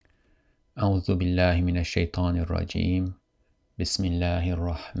أعوذ بالله من الشيطان الرجيم بسم الله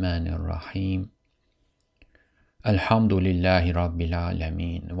الرحمن الرحيم الحمد لله رب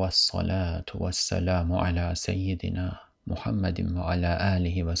العالمين والصلاة والسلام على سيدنا محمد وعلى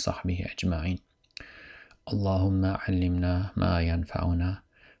آله وصحبه أجمعين اللهم علمنا ما ينفعنا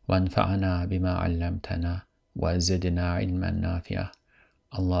وانفعنا بما علمتنا وزدنا علما نافعا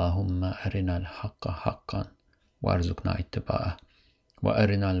اللهم أرنا الحق حقا وارزقنا اتباعه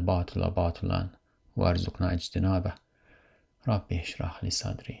وأرنا الباطل باطلا وارزقنا اجتنابه ربي اشرح لي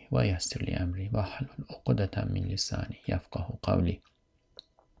صدري ويسر لي أمري واحلل عقدة من لساني يفقه قولي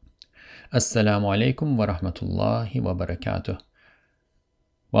Assalamu alaikum wa rahmatullahi wa barakatuh.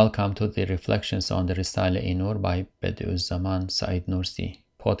 Welcome to the Reflections on the Risale-e-Nur by Bediüzzaman Said Nursi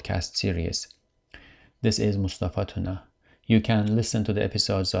podcast series. This is Mustafa Tuna. You can listen to the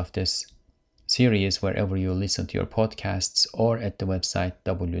episodes of this series wherever you listen to your podcasts or at the website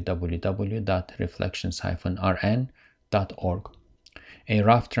www.reflections-rn.org. A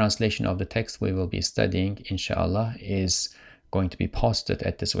rough translation of the text we will be studying, inshallah, is going to be posted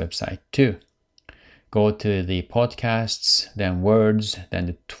at this website too. Go to the podcasts, then words, then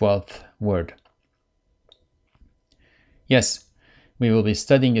the 12th word. Yes, we will be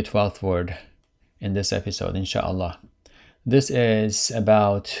studying the 12th word in this episode, inshallah. This is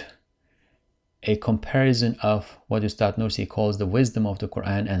about a comparison of what Ustad Nursi calls the wisdom of the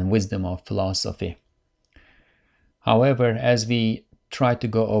Quran and wisdom of philosophy. However, as we tried to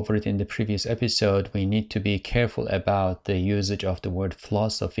go over it in the previous episode, we need to be careful about the usage of the word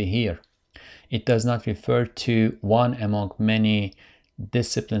philosophy here. It does not refer to one among many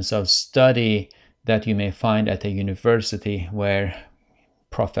disciplines of study that you may find at a university where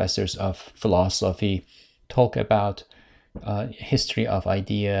professors of philosophy talk about history of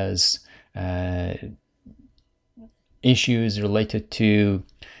ideas, issues related to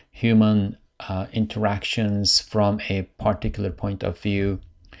human interactions from a particular point of view,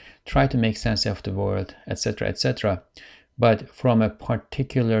 try to make sense of the world, etc., etc. But from a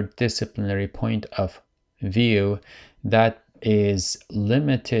particular disciplinary point of view that is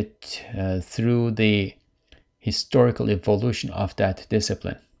limited through the historical evolution of that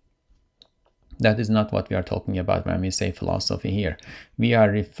discipline. That is not what we are talking about when we say philosophy here. We are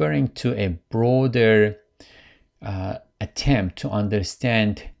referring to a broader attempt to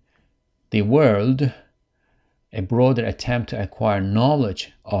understand the world, a broader attempt to acquire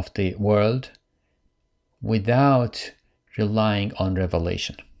knowledge of the world without relying on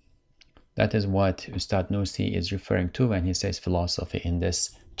revelation. That is what Ustad Nursi is referring to when he says philosophy in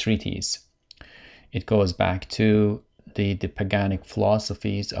this treatise. It goes back to the paganic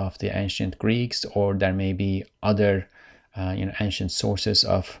philosophies of the ancient Greeks, or there may be other ancient sources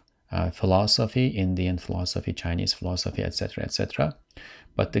of philosophy, Indian philosophy, Chinese philosophy, etc., etc.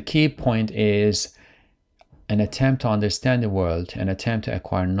 But the key point is an attempt to understand the world, an attempt to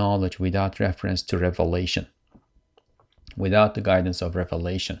acquire knowledge without reference to revelation, without the guidance of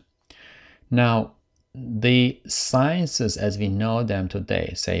revelation. Now, the sciences as we know them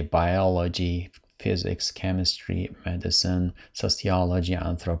today, say biology, physics, chemistry, medicine, sociology,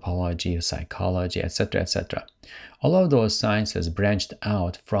 anthropology, psychology, etc., etc. All of those sciences branched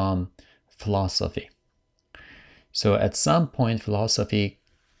out from philosophy. So at some point, philosophy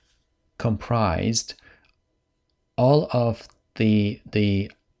comprised all of the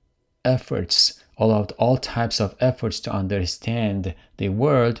efforts, all types of efforts to understand the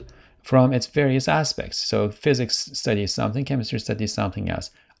world from its various aspects. So physics studies something, chemistry studies something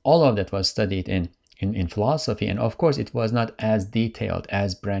else. All of that was studied in philosophy, and of course it was not as detailed,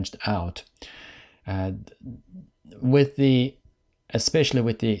 as branched out. Especially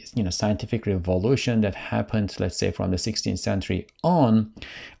with the scientific revolution that happened, let's say from the 16th century on,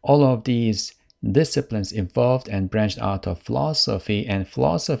 all of these disciplines evolved and branched out of philosophy, and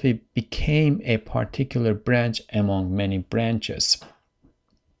philosophy became a particular branch among many branches.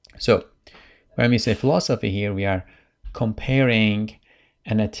 So when we say philosophy here, we are comparing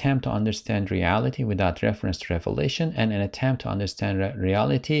an attempt to understand reality without reference to revelation and an attempt to understand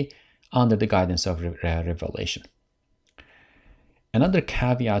reality under the guidance of revelation. Another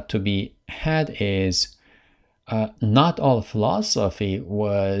caveat to be had is not all philosophy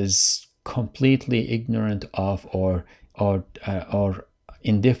was completely ignorant of or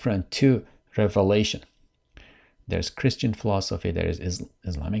indifferent to revelation. There's Christian philosophy, there is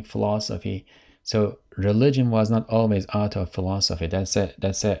Islamic philosophy. So religion was not always out of philosophy. That's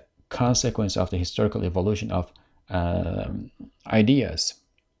a consequence of the historical evolution of ideas.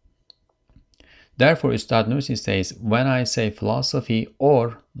 Therefore, Ustad Nursi says, when I say philosophy,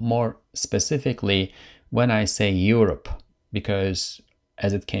 or more specifically, when I say Europe, because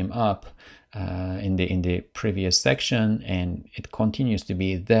as it came up in the previous section, and it continues to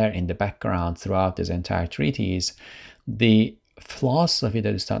be there in the background throughout this entire treatise, the philosophy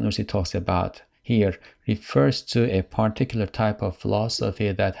that Ustad Nursi talks about here refers to a particular type of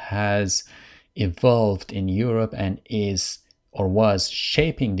philosophy that has evolved in Europe and is or was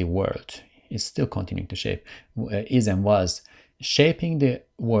shaping the world. Is still continuing to shape, is and was shaping the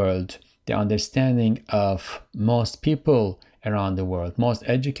world, the understanding of most people around the world, most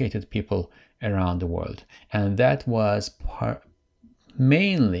educated people around the world. And that was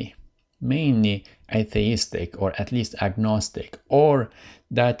mainly atheistic, or at least agnostic, or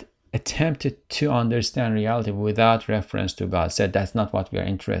that attempted to understand reality without reference to God, said that's not what we are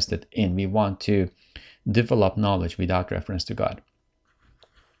interested in. We want to develop knowledge without reference to God.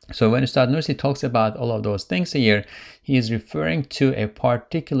 So when Ustad Nursi talks about all of those things here, he is referring to a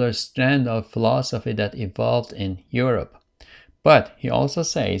particular strand of philosophy that evolved in Europe. But he also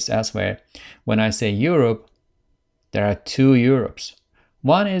says elsewhere, when I say Europe, there are two Europes.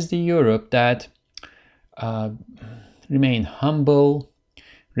 One is the Europe that remained humble,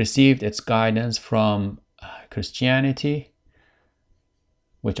 received its guidance from Christianity,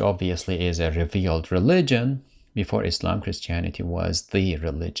 which obviously is a revealed religion. Before Islam, Christianity was the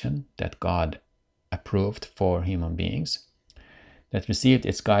religion that God approved for human beings, that received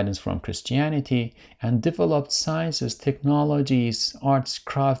its guidance from Christianity and developed sciences, technologies, arts,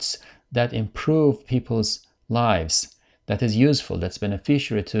 crafts that improve people's lives, that is useful, that's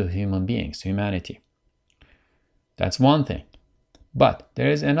beneficial to human beings, humanity. That's one thing. But there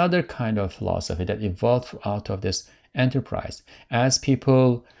is another kind of philosophy that evolved out of this enterprise. As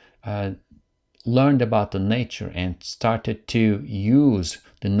people learned about the nature and started to use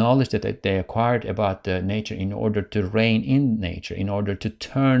the knowledge that they acquired about the nature in order to reign in nature, in order to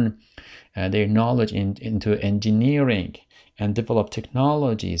turn their knowledge into engineering and develop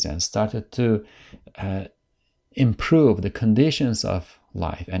technologies, and started to improve the conditions of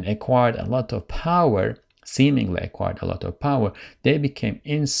life and acquired a lot of power, seemingly acquired a lot of power, they became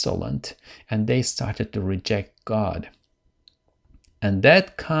insolent and they started to reject God. And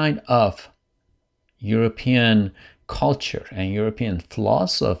that kind of European culture and European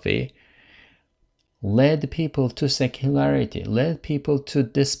philosophy led people to secularity, led people to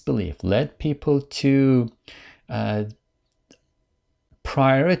disbelief, led people to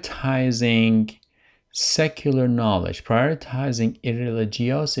prioritizing secular knowledge, prioritizing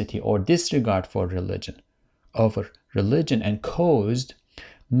irreligiosity or disregard for religion over religion, and caused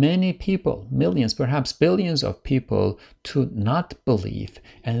many people, millions, perhaps billions of people, to not believe,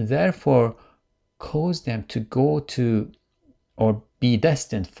 and therefore cause them to go to or be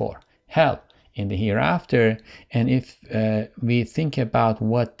destined for hell in the hereafter. And if we think about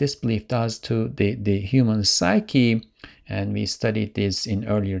what disbelief does to the human psyche, and we studied this in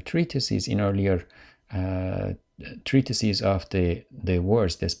earlier treatises, treatises of the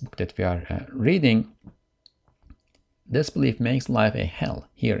words, this book that we are reading, disbelief makes life a hell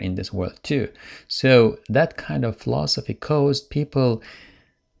here in this world too. So that kind of philosophy caused people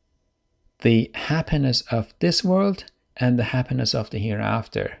the happiness of this world and the happiness of the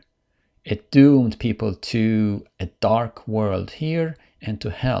hereafter. It doomed people to a dark world here and to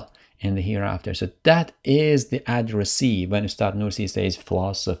hell in the hereafter. So that is the addressee when Ustad Nursi says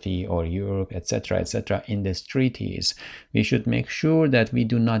philosophy or Europe, etc., in this treatise. We should make sure that we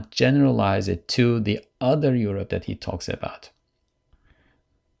do not generalize it to the other Europe that he talks about,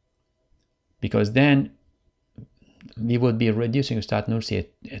 because then we would be reducing Ustad Nursi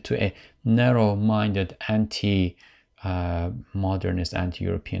to a narrow-minded anti-modernist,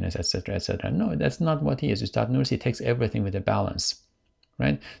 anti-Europeanist, etc. No, that's not what he is. Ustad Nursi takes everything with a balance,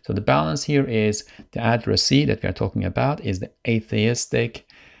 right? So the balance here is the addressee that we are talking about is the atheistic,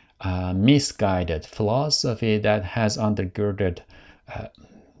 misguided philosophy that has undergirded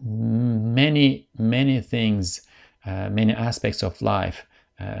many things, many aspects of life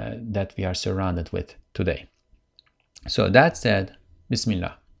that we are surrounded with today. So that said,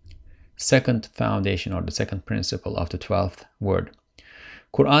 Bismillah, second foundation or the second principle of the 12th word.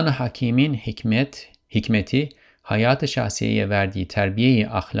 Kur'an-ı Hakim'in hikmeti, hayat-ı şahsiyeye verdiği terbiye-i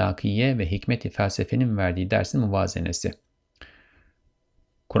ahlakiye ve hikmeti felsefenin verdiği dersin muvazenesi.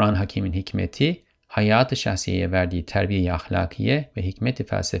 Kur'an-ı Hakim'in hikmeti, hayat-ı şahsiyeye verdiği terbiye-i ahlakiye ve hikmeti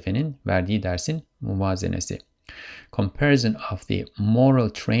felsefenin verdiği dersin muvazenesi. Comparison of the moral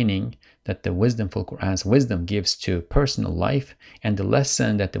training that the wisdomful Quran's wisdom gives to personal life and the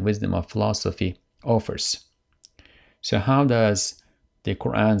lesson that the wisdom of philosophy offers. So how does the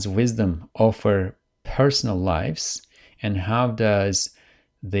Quran's wisdom offer personal lives, and how does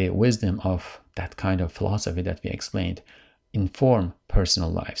the wisdom of that kind of philosophy that we explained inform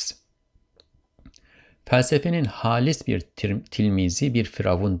personal lives. Felsefenin halis bir tilmizi bir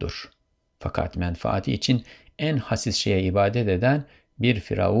firavundur. Fakat menfaati için en hasis şeye ibadet eden bir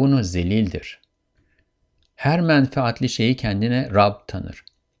firavunu zelildir. Her menfaatli şeyi kendine Rab tanır.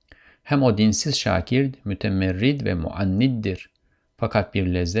 Hem o dinsiz şakir, mütemerrid ve muanniddir. Fakat bir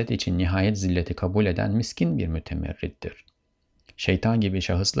lezzet için nihayet zilleti kabul eden miskin bir mütemerriddir. Şeytan gibi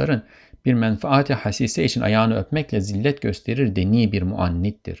şahısların bir menfaati hasise için ayağını öpmekle zillet gösterir deni bir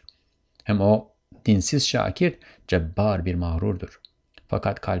muannittir. Hem o dinsiz şakir cebbar bir mağrurdur.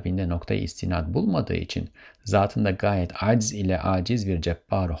 Fakat kalbinde noktayı istinad bulmadığı için zatında gayet aciz ile aciz bir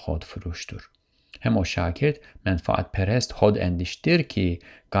cebbar hod furuştur. Hem o şakir menfaatperest hod endiştir ki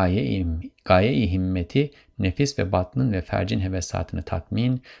gaye-i himmeti nefis ve batnın ve fercin hevesatını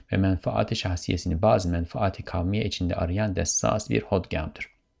tatmin ve menfaati şahsiyesini bazı menfaati kavmiye içinde arayan dessas bir hodgamdır.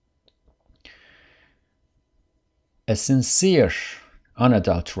 A sincere,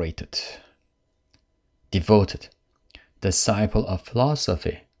 unadulterated, devoted disciple of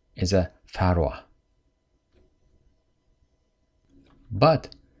philosophy is a pharaoh. But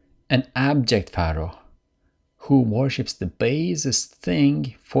an abject pharaoh who worships the basest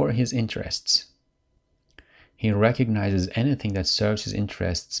thing for his interests. He recognizes anything that serves his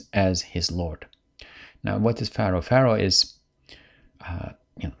interests as his lord. Now, what is Pharaoh? Pharaoh is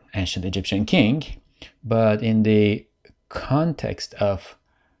ancient Egyptian king, but in the context of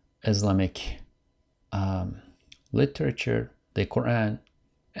Islamic literature, the Quran,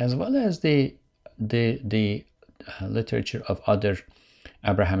 as well as the literature of other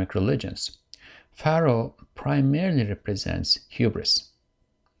Abrahamic religions, Pharaoh primarily represents hubris.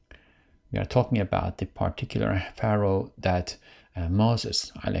 We are talking about the particular Pharaoh that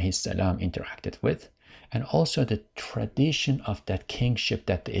Moses alayhi salam interacted with, and also the tradition of that kingship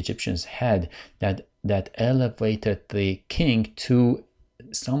that the Egyptians had that elevated the king to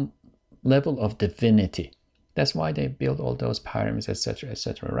some level of divinity. That's why they built all those pyramids, etc.,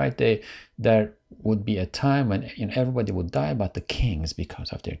 right? There would be a time when everybody would die, but the kings,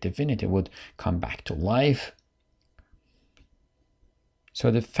 because of their divinity, would come back to life.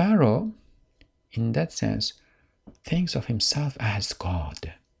 So the Pharaoh, in that sense, thinks of himself as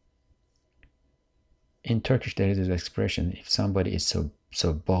God. In Turkish, there is this expression: if somebody is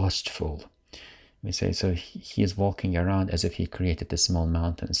so boastful, we say, so he is walking around as if he created the small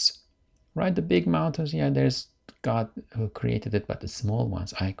mountains. Right, the big mountains, yeah, there's God who created it, but the small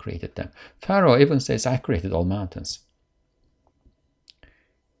ones, I created them. Pharaoh even says, I created all mountains.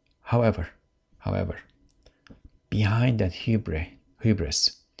 However, behind that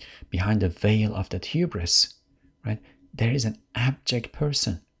hubris, behind the veil of that hubris, right, there is an abject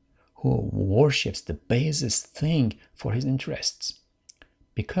person who worships the basest thing for his interests.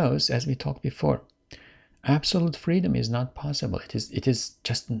 Because, as we talked before, absolute freedom is not possible. It is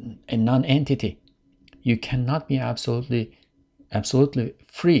just a non-entity. You cannot be absolutely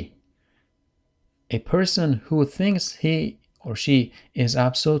free. A person who thinks he or she is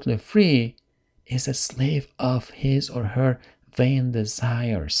absolutely free is a slave of his or her vain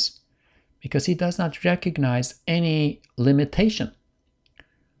desires, because he does not recognize any limitation.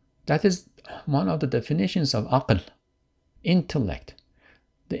 That is one of the definitions of aql, intellect.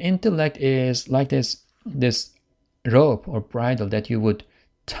 The intellect is like this rope or bridle that you would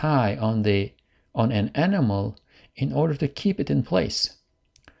tie on an animal in order to keep it in place.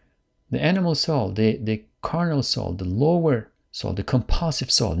 The animal soul, the carnal soul, the lower soul, the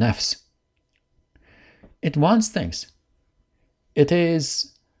compulsive soul, nafs, it wants things. It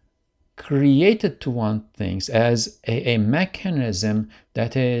is created to want things as a mechanism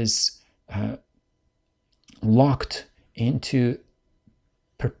that is locked into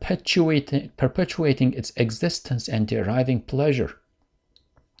perpetuating its existence and deriving pleasure.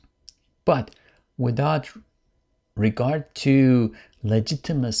 But without regard to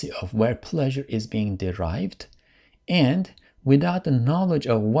legitimacy of where pleasure is being derived, and without the knowledge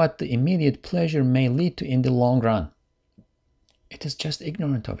of what the immediate pleasure may lead to in the long run. It is just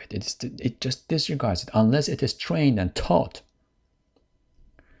ignorant of it. It just disregards it unless it is trained and taught.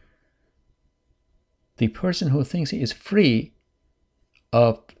 The person who thinks he is free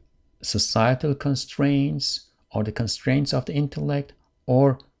of societal constraints or the constraints of the intellect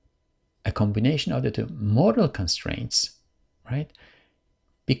or a combination of the two, moral constraints, right,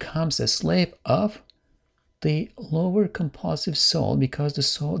 becomes a slave of the lower compulsive soul, because the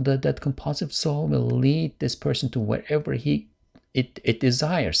soul, that compulsive soul will lead this person to wherever it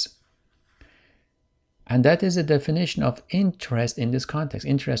desires. And that is the definition of interest in this context,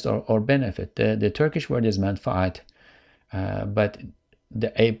 interest or benefit. The Turkish word is manfaat, but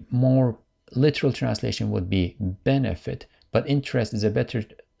a more literal translation would be benefit. but interest is a better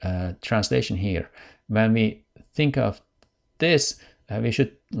translation here. When we think of this, we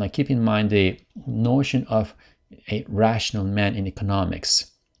should keep in mind the notion of a rational man in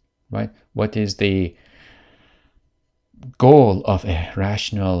economics, right? What is the goal of a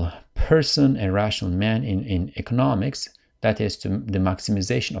rational person, a rational man in economics? That is the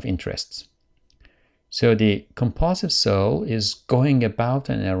maximization of interests. So the compulsive soul is going about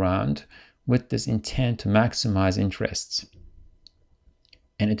and around with this intent to maximize interests.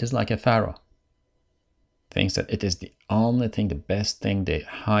 And it is like a pharaoh. Thinks that it is the only thing, the best thing, the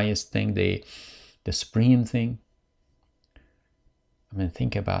highest thing, the supreme thing. I mean,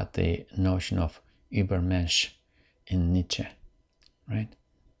 think about the notion of Übermensch in Nietzsche, right?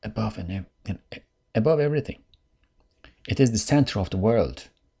 Above everything. It is the center of the world.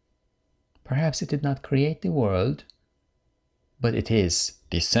 Perhaps it did not create the world, but it is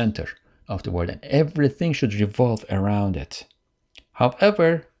the center of the world, and everything should revolve around it.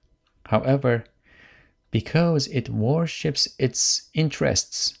 However, because it worships its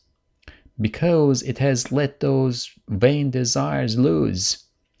interests, because it has let those vain desires loose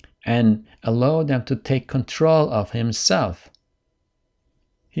and allow them to take control of himself,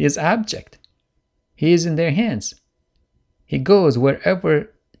 he is abject. He is in their hands. He goes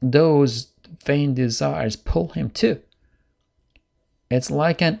wherever those vain desires pull him to. It's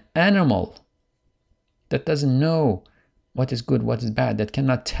like an animal that doesn't know what is good, what is bad, that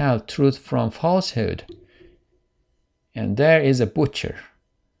cannot tell truth from falsehood. And there is a butcher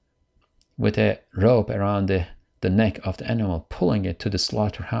with a rope around the neck of the animal, pulling it to the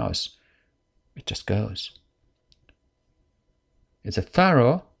slaughterhouse. It just goes. It's a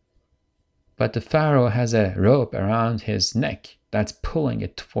pharaoh, but the pharaoh has a rope around his neck that's pulling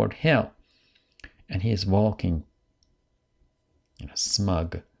it toward hell. And he is walking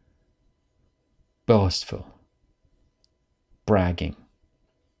smug, boastful, bragging.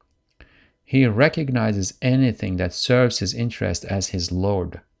 He recognizes anything that serves his interest as his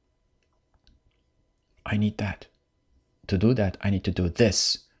lord. I need that. To do that, I need to do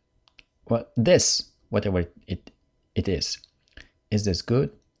this. Well, this, whatever it is. Is this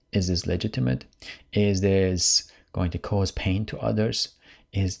good? Is this legitimate? Is this going to cause pain to others?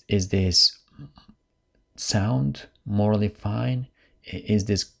 Is this sound, morally fine? Is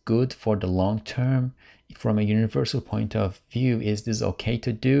this good for the long term? From a universal point of view, is this okay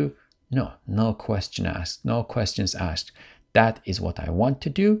to do? No question asked, no questions asked. That is what I want to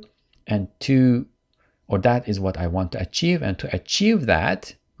do, or that is what I want to achieve, and to achieve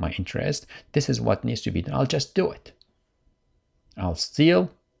that, my interest, this is what needs to be done. I'll just do it. I'll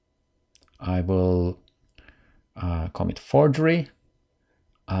steal. I will commit forgery.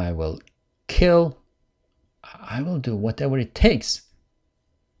 I will kill. I will do whatever it takes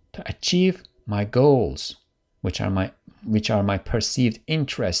to achieve my goals, which are my perceived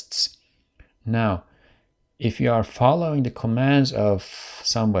interests. Now, if you are following the commands of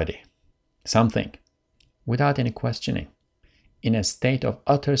something, without any questioning, in a state of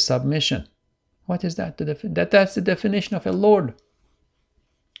utter submission, what is that? That's the definition of a Lord.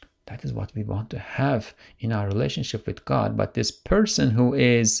 That is what we want to have in our relationship with God. But this person who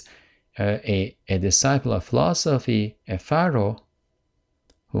is a disciple of philosophy, a pharaoh,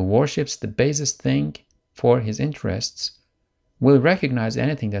 who worships the basest thing for his interests, will recognize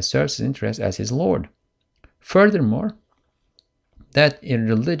anything that serves his interest as his Lord. Furthermore, that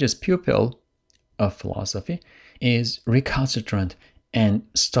irreligious pupil of philosophy is recalcitrant and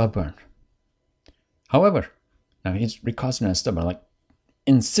stubborn. However, now he's recalcitrant and stubborn,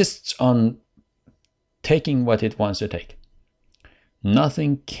 insists on taking what it wants to take.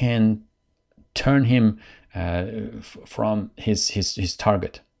 Nothing can turn him from his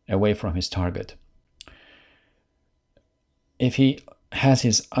target, away from his target. If he has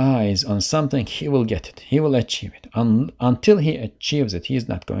his eyes on something, he will get it. He will achieve it. Until he achieves it, he is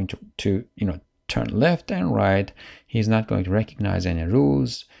not going to turn left and right. He is not going to recognize any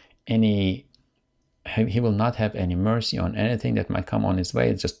rules, he will not have any mercy on anything that might come on his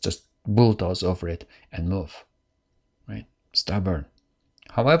way. Just bulldoze over it and move. Right? Stubborn.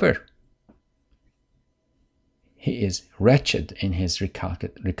 However, he is wretched in his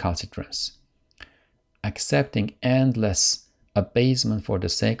recalcitrance, accepting endless abasement for the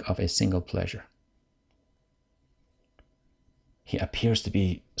sake of a single pleasure. He appears to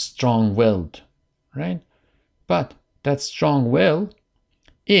be strong-willed, right? But that strong will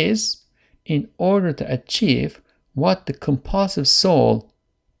is in order to achieve what the compulsive soul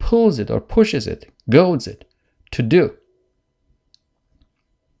pulls it or pushes it, goads it to do.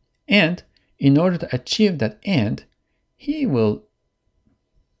 And in order to achieve that end, he will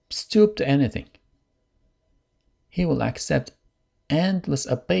stoop to anything. he will accept endless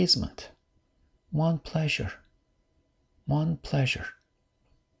abasement. One pleasure. One pleasure.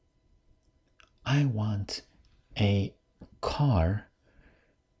 I want a car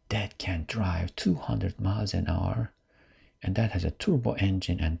that can drive 200 miles an hour, and that has a turbo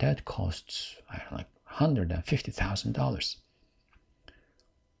engine, and that costs, I don't know, like $150,000.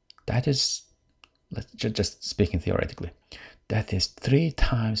 That is, just speaking theoretically, that is 3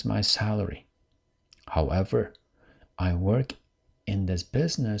 times my salary. However, I work in this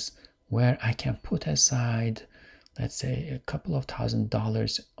business where I can put aside, let's say, a couple of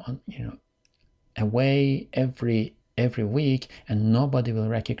 $1,000s on, away every week, and nobody will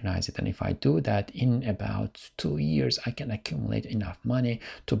recognize it. And if I do that, in about 2 years, I can accumulate enough money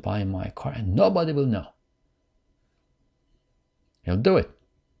to buy my car, and nobody will know. He'll do it.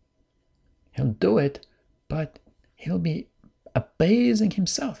 He'll do it, but he'll be abasing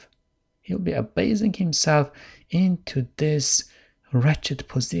himself. He'll be abasing himself into this wretched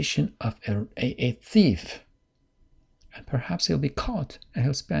position of a thief. And perhaps he'll be caught, and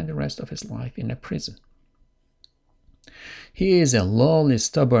he'll spend the rest of his life in a prison. He is a lowly,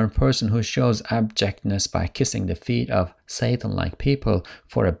 stubborn person who shows abjectness by kissing the feet of Satan-like people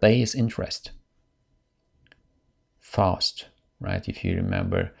for a base interest. Faust, right? If you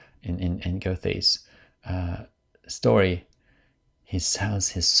remember in Goethe's story, he sells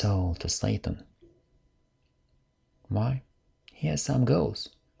his soul to Satan. Why? He has some goals.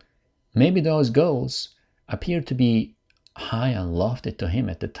 Maybe those goals appear to be high and lofty to him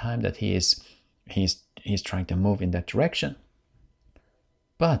at the time that he's trying to move in that direction.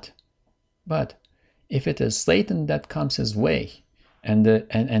 But if it is Satan that comes his way, and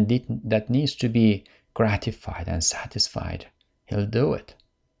that needs to be gratified and satisfied, he'll do it.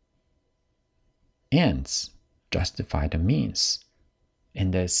 Ends justify the means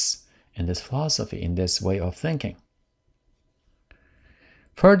in this philosophy, in this way of thinking.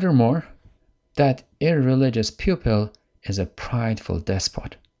 Furthermore, that irreligious pupil is a prideful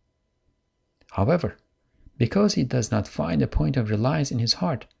despot. However, because he does not find a point of reliance in his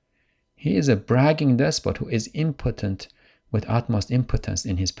heart, he is a bragging despot who is impotent with utmost impotence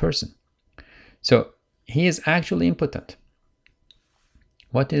in his person. So he is actually impotent.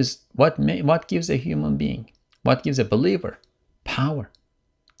 What gives a human being, what gives a believer power?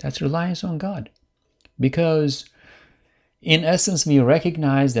 That's reliance on God. Because in essence, we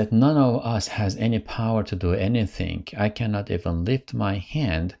recognize that none of us has any power to do anything. I cannot even lift my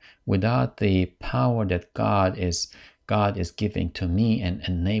hand without the power that God is giving to me and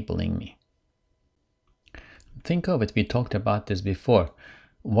enabling me. Think of it, we talked about this before.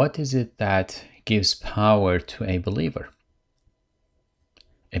 What is it that gives power to a believer?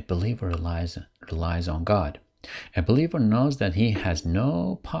 A believer relies on God. A believer knows that he has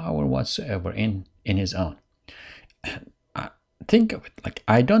no power whatsoever in his own. Think of it, like,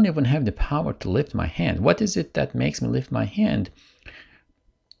 I don't even have the power to lift my hand. What is it that makes me lift my hand?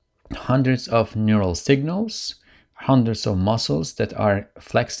 Hundreds of neural signals, hundreds of muscles that are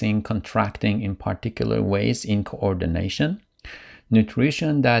flexing, contracting in particular ways in coordination,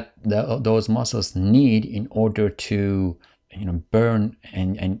 nutrition that those muscles need in order to burn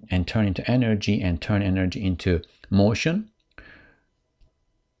and turn into energy, and turn energy into motion.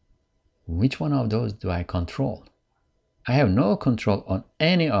 Which one of those do I control? I have no control on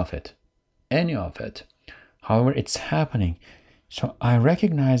any of it. However, it's happening. So I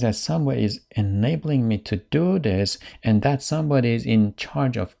recognize that somebody is enabling me to do this, and that somebody is in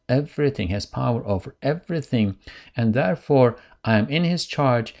charge of everything, has power over everything, and therefore I am in his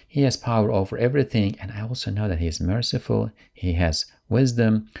charge. He has power over everything, and I also know that he is merciful, he has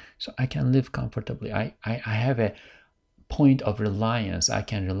wisdom, so I can live comfortably. I have a point of reliance. I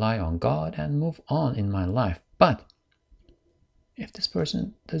can rely on God and move on in my life. But if this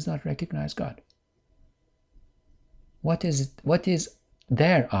person does not recognize God, what is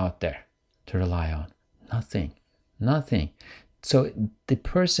there out there to rely on? Nothing. So the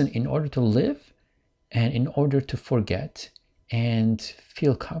person, in order to live and in order to forget and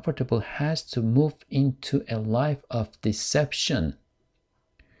feel comfortable, has to move into a life of deception.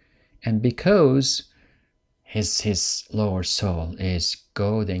 And because his lower soul is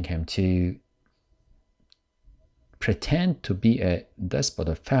goading him to pretend to be a despot,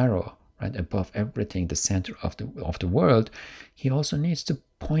 a pharaoh, right, above everything, the center of the world, he also needs to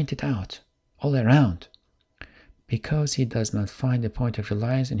point it out all around. Because he does not find a point of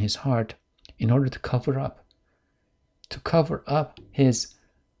reliance in his heart, in order to cover up his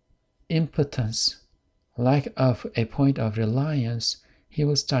impotence, lack of a point of reliance, he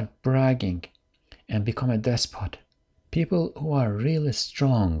will start bragging and become a despot. People who are really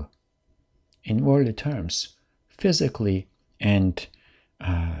strong in worldly terms physically and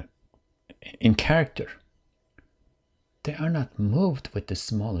in character. They are not moved with the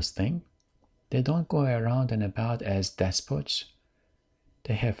smallest thing. They don't go around and about as despots.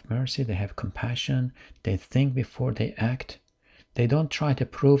 They have mercy, they have compassion, they think before they act. They don't try to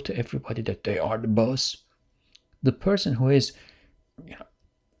prove to everybody that they are the boss. The person who is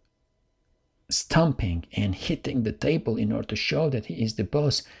stomping and hitting the table in order to show that he is the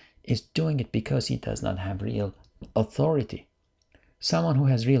boss is doing it because he does not have real authority. Someone who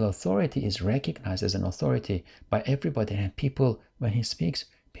has real authority is recognized as an authority by everybody, and people, when he speaks,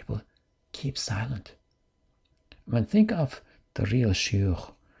 people keep silent. When think of the real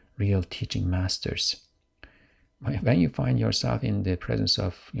shuyukh, real teaching masters, when you find yourself in the presence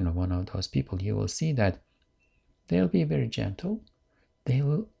of one of those people, you will see that they'll be very gentle. They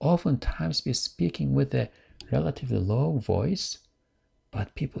will oftentimes be speaking with a relatively low voice,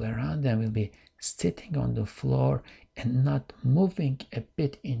 but people around them will be sitting on the floor and not moving a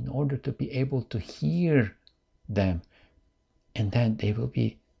bit in order to be able to hear them. And then they will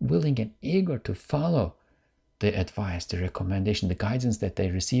be willing and eager to follow the advice, the recommendation, the guidance that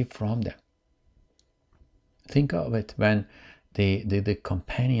they receive from them. Think of it when the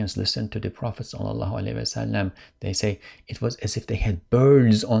companions listened to the Prophet ﷺ, they say it was as if they had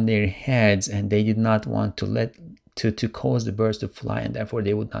birds on their heads and they did not want to cause the birds to fly, and therefore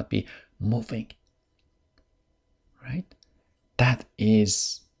they would not be moving. Right? That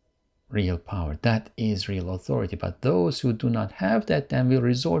is real power. That is real authority. But those who do not have that then will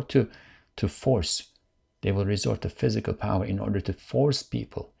resort to force. They will resort to physical power in order to force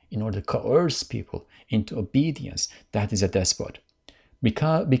people, in order to coerce people into obedience. That is a despot.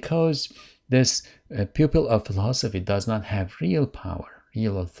 Because this pupil of philosophy does not have real power,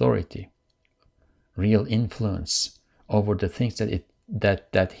 real authority, real influence over the things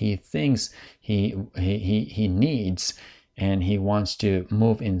that he thinks he needs, and he wants to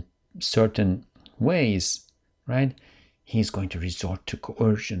move in certain ways, right? He's going to resort to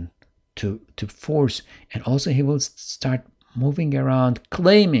coercion, to force, and also he will start moving around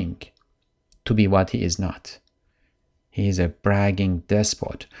claiming to be what he is not. He is a bragging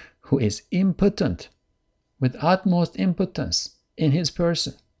despot who is impotent, with utmost impotence in his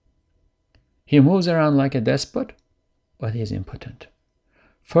person. He moves around like a despot, but he is impotent.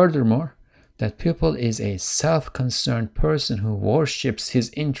 Furthermore, that pupil is a self-concerned person who worships his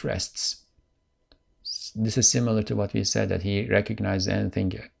interests. This is similar to what we said, that he recognizes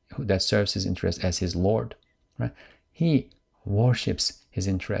anything that serves his interest as his Lord. Right? He worships his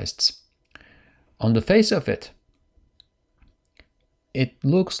interests. On the face of it, it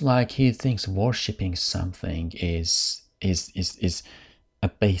looks like he thinks worshipping something is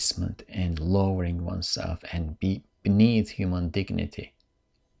abasement and lowering oneself and be beneath human dignity.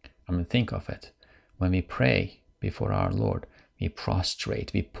 I mean, think of it. When we pray before our Lord, we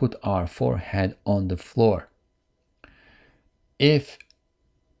prostrate, we put our forehead on the floor. If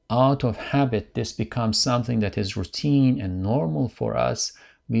out of habit this becomes something that is routine and normal for us,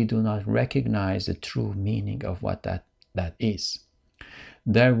 we do not recognize the true meaning of what that is.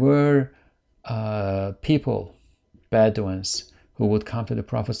 There were people, Bedouins, who would come to the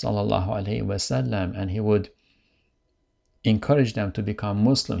Prophet ﷺ, and he would encourage them to become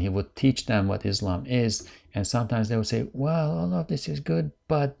Muslim. He would teach them what Islam is, and sometimes they would say, well, all of this is good,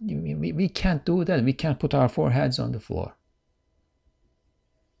 but we can't do that. We can't put our foreheads on the floor.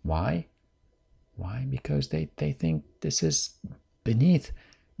 Why? Because they think this is beneath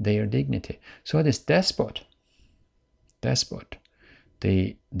their dignity. So this despot,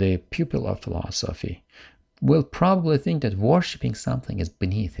 the pupil of philosophy, will probably think that worshipping something is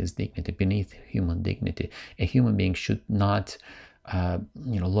beneath his dignity, beneath human dignity. A human being should not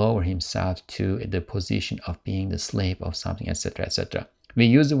lower himself to the position of being the slave of something, etc., etc. We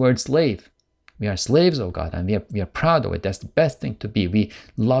use the word slave. We are slaves of God, and we are proud of it. That's the best thing to be. We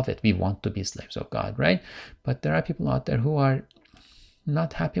love it. We want to be slaves of God, right? But there are people out there who are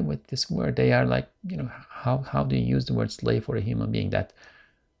not happy with this word. They are like, how do you use the word slave for a human being?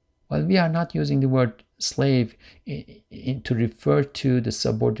 Well, we are not using the word slave to refer to the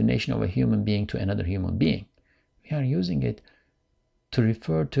subordination of a human being to another human being. We are using it to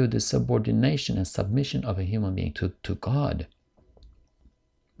refer to the subordination and submission of a human being to God.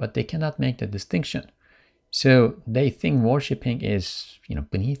 But they cannot make the distinction. So they think worshipping is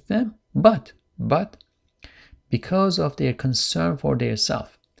beneath them, but because of their concern for their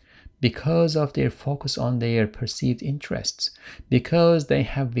self, because of their focus on their perceived interests, because they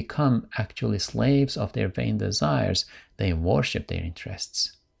have become actually slaves of their vain desires, they worship their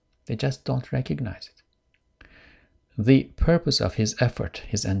interests. They just don't recognize it. The purpose of his effort,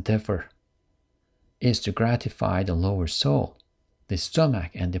 his endeavor, is to gratify the lower soul, the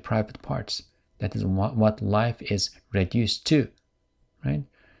stomach and the private parts. That is what life is reduced to, right?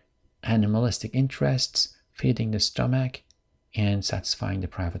 Animalistic interests, feeding the stomach and satisfying the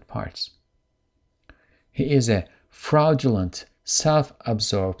private parts. He is a fraudulent,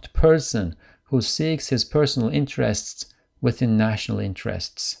 self-absorbed person who seeks his personal interests within national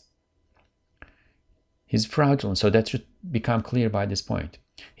interests. He's fraudulent, so that should become clear by this point.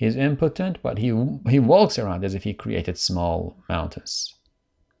 He is impotent, but he walks around as if he created small mountains.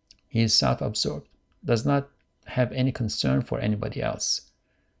 He is self-absorbed, does not have any concern for anybody else.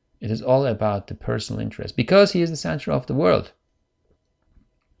 It is all about the personal interest, because he is the center of the world.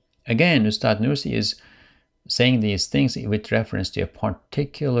 Again, Ustad Nursi is saying these things with reference to a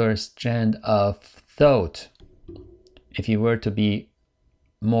particular strand of thought. If you were to be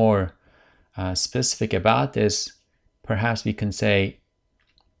more specific about this, perhaps we can say,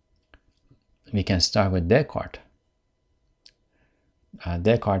 we can start with Descartes.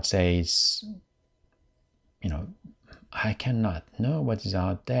 Descartes says, I cannot know what is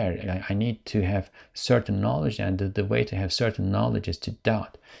out there. I need to have certain knowledge, and the way to have certain knowledge is to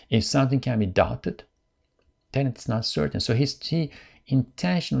doubt. If something can be doubted, then it's not certain. So he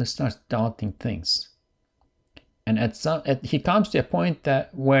intentionally starts doubting things. And he comes to a point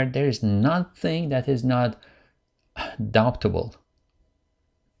where there is nothing that is not doubtable.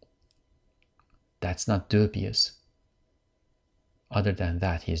 That's not dubious. Other than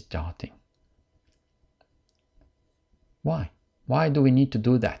that, he's doubting. Why? Why do we need to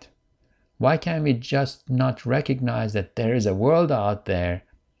do that? Why can't we just not recognize that there is a world out there?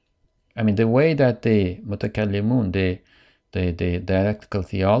 I mean, the way that the mutakallimun, the dialectical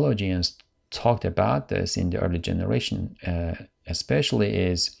theologians talked about this in the early generation, especially,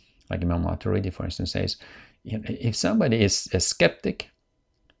 is like Imam Maturidi, for instance, says, if somebody is a skeptic,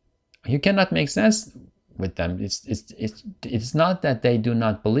 you cannot make sense with them. It's not that they do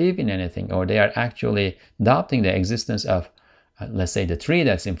not believe in anything, or they are actually doubting the existence of, let's say, the tree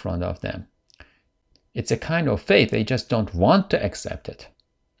that's in front of them. It's a kind of faith. They just don't want to accept it.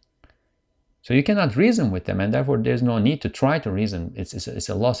 So you cannot reason with them, and therefore there's no need to try to reason. It's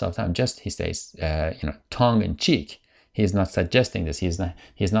a loss of time. Just, he says, tongue in cheek. He's not suggesting this. He's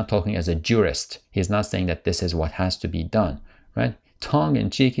not talking as a jurist. He's not saying that this is what has to be done, right? Tongue in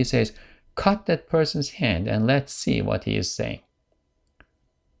cheek, he says, cut that person's hand and let's see what he is saying.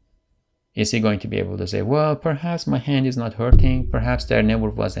 Is he going to be able to say, well, perhaps my hand is not hurting, perhaps there never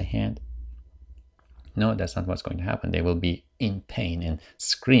was a hand? No, that's not what's going to happen. They will be in pain and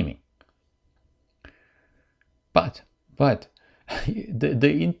screaming. But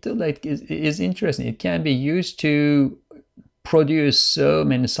the intellect is interesting. It can be used to produce so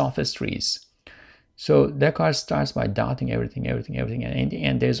many sophistries. So Descartes starts by doubting everything, and in the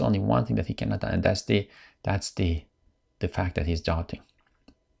end, there's only one thing that he cannot, and that's the fact that he's doubting.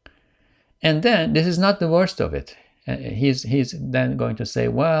 And then this is not the worst of it. He's then going to say,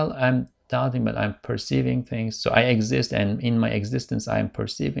 well, I'm doubting, but I'm perceiving things. So I exist, and in my existence, I'm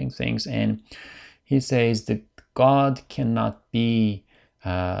perceiving things. And he says that God cannot be,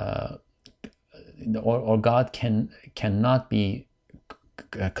 or God cannot be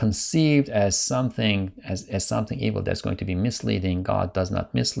conceived as something evil that's going to be misleading. God does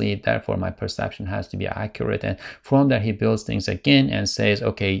not mislead, therefore my perception has to be accurate. And from there he builds things again and says,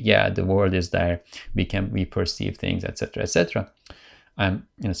 okay, yeah, the world is there, we perceive things, etc., etc. I'm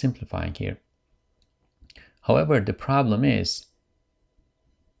simplifying here. However, the problem is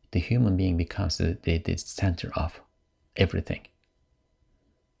the human being becomes the center of everything.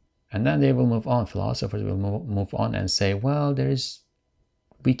 And then they will move on, philosophers will move on and say, well,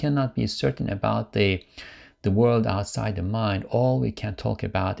 we cannot be certain about the world outside the mind. All we can talk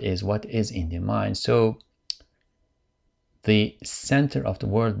about is what is in the mind. So the center of the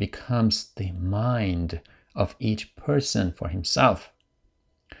world becomes the mind of each person for himself.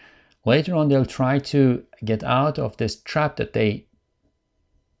 Later on, they'll try to get out of this trap that they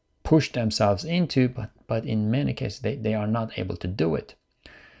push themselves into, but in many cases, they are not able to do it.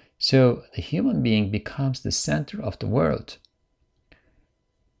 So the human being becomes the center of the world.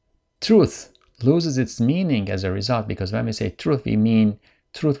 Truth loses its meaning as a result, because when we say truth, we mean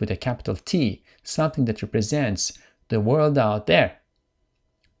truth with a capital T, something that represents the world out there,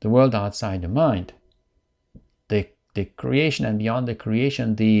 the world outside the mind, the creation, and beyond the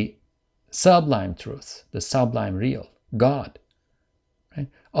creation, the sublime truth, the sublime real, God. Right?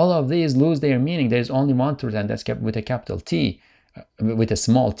 All of these lose their meaning. There is only one truth, and that's kept with a capital T, with a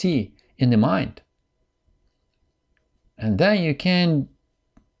small t, in the mind. And then you can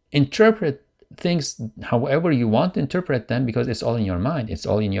interpret things however you want to interpret them, because it's all in your mind, it's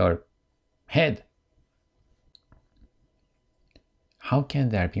all in your head. How can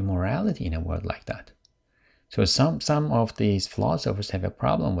there be morality in a world like that? So some of these philosophers have a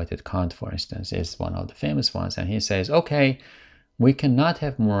problem with it. Kant, for instance, is one of the famous ones, and he says, okay, we cannot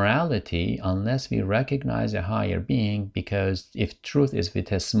have morality unless we recognize a higher being, because if truth is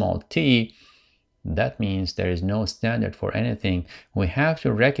with a small t, that means there is no standard for anything. We have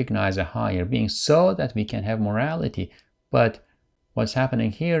to recognize a higher being so that we can have morality. But what's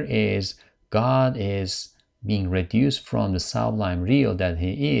happening here is God is being reduced from the sublime real that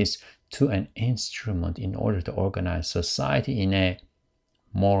he is to an instrument in order to organize society in a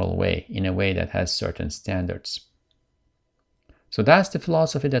moral way, in a way that has certain standards. So that's the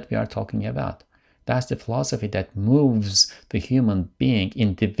philosophy that we are talking about. That's the philosophy that moves the human being,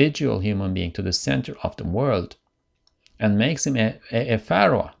 individual human being, to the center of the world and makes him a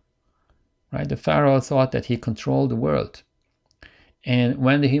pharaoh. Right? The pharaoh thought that he controlled the world. And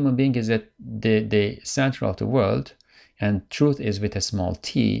when the human being is at the center of the world, and truth is with a small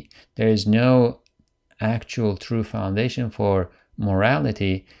t, there is no actual true foundation for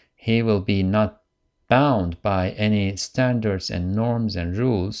morality. He will be not bound by any standards and norms and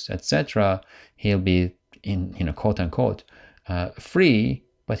rules, etc. He'll be in, quote unquote, free,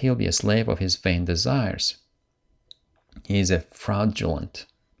 but he'll be a slave of his vain desires. He is a fraudulent.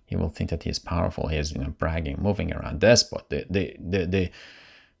 He will think that he is powerful. He is, bragging, moving around, despot, the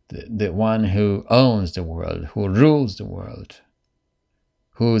one who owns the world, who rules the world,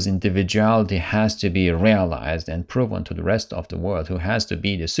 whose individuality has to be realized and proven to the rest of the world, who has to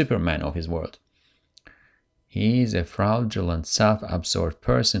be the Superman of his world. He is a fraudulent, self-absorbed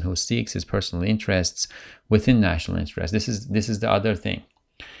person who seeks his personal interests within national interests. This is the other thing.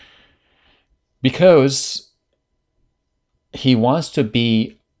 Because he wants to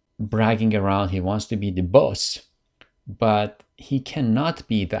be bragging around, he wants to be the boss, but he cannot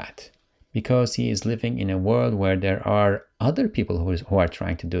be that, because he is living in a world where there are other people who are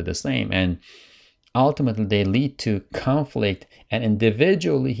trying to do the same, and ultimately they lead to conflict, and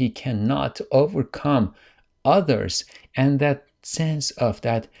individually he cannot overcome others, and that sense of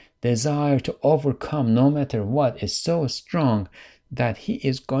that desire to overcome no matter what is so strong that he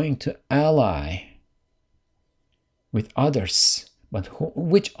is going to ally with others. But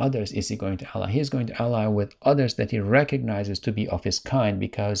which others is he going to ally? He is going to ally with others that he recognizes to be of his kind,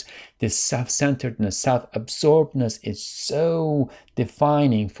 because this self-centeredness, self-absorbedness is so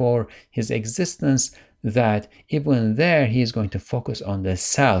defining for his existence that even there he is going to focus on the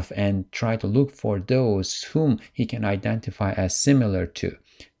self and try to look for those whom he can identify as similar to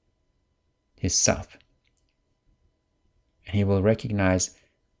his self. And he will recognize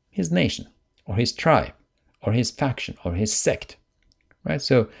his nation or his tribe or his faction or his sect. Right?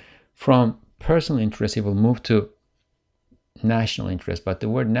 So from personal interest, he will move to national interest. But the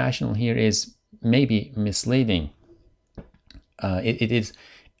word national here is maybe misleading. It is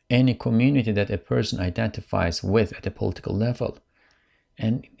any community that a person identifies with at a political level.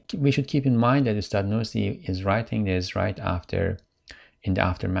 And we should keep in mind that Ustad Nursi is writing this right after, in the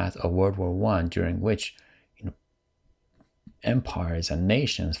aftermath of World War I, during which empires and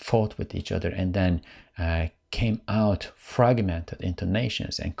nations fought with each other and then came out fragmented into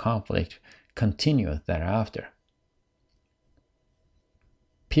nations, and conflict continued thereafter.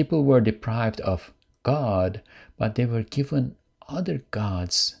 People were deprived of God, but they were given other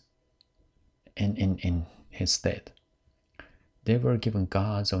gods in his stead. They were given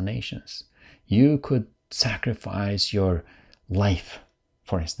gods of nations. You could sacrifice your life,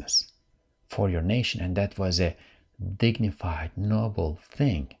 for instance, for your nation, and that was a dignified, noble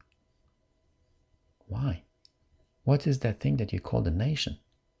thing. Why? What is that thing that you call the nation?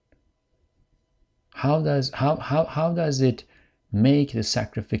 How does it make the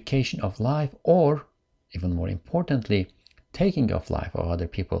sacrification of life, or even more importantly, taking of life of other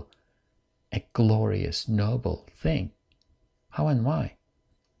people, a glorious, noble thing? How and why?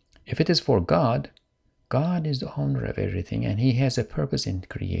 If it is for God, God is the owner of everything, and he has a purpose in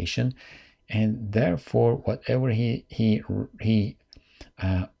creation, and therefore whatever he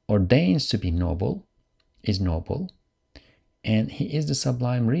ordains to be noble is noble, and he is the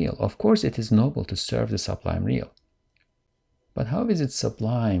sublime real. Of course it is noble to serve the sublime real, but how is it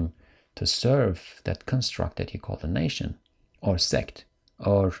sublime to serve that construct that you call the nation or sect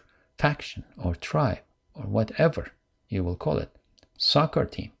or faction or tribe or whatever you will call it? Soccer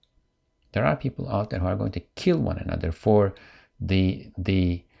team. There are people out there who are going to kill one another for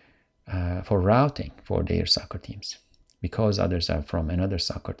for routing for their soccer teams, because others are from another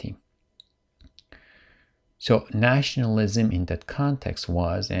soccer team. So nationalism in that context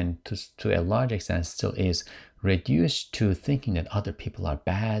was, and to a large extent still is, reduced to thinking that other people are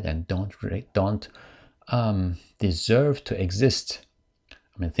bad and don't deserve to exist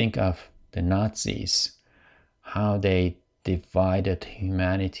I mean, think of the Nazis, how they divided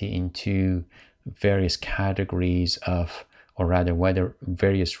humanity into various categories of, or rather, whether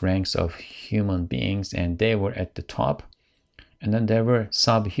various ranks of human beings, and they were at the top, and then there were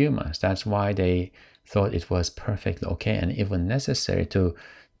subhumans. That's why they thought it was perfectly okay and even necessary to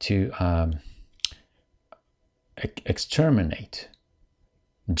exterminate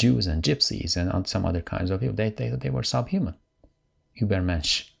Jews and gypsies and some other kinds of people. They were subhuman.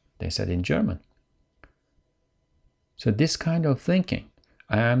 Übermensch, they said in German. So this kind of thinking,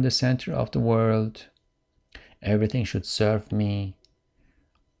 I am the center of the world, everything should serve me,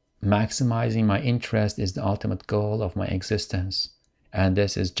 maximizing my interest is the ultimate goal of my existence, and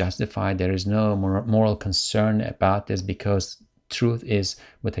this is justified. There is no moral concern about this because truth is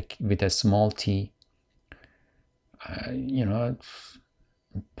with a small t.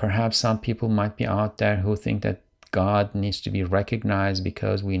 Perhaps some people might be out there who think that God needs to be recognized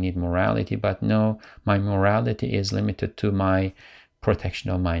because we need morality, but no, my morality is limited to my protection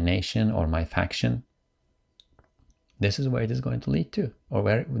of my nation or my faction. This is where it is going to lead to,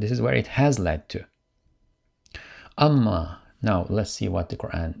 or this is where it has led to. Amma, now let's see what the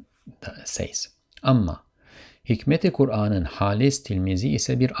Quran says. Amma, hikmet-i Kur'an'ın halis tilmizi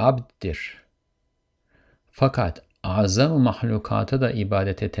ise bir abddir. Fakat azam-ı mahlukata da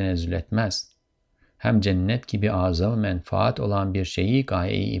ibadete tenezzül etmez. Hem cennet gibi azam menfaat olan bir şeyi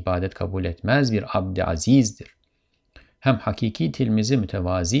gaye-i ibadet kabul etmez bir abd-i azizdir. Hem hakiki tilmizi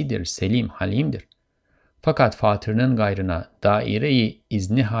mütevazidir, selim, halimdir. Fakat fatırının gayrına daire-i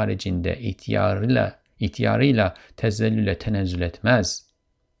izni haricinde ihtiyarıyla tezellüle tenezzül etmez.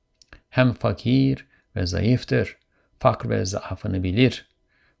 Hem fakir ve zayıftır, fakr ve zaafını bilir.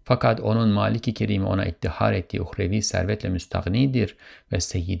 Fakat onun Malik-i Kerimi ona ittihar ettiği uhrevi servetle müstagnidir ve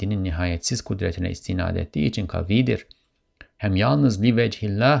seyyidinin nihayetsiz kudretine istinad ettiği için kavidir. Hem yalnız li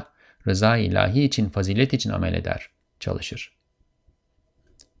vechillah, rıza-i ilahi için, fazilet için amel eder, çalışır.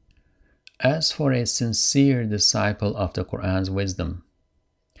 As for a sincere disciple of the Quran's wisdom.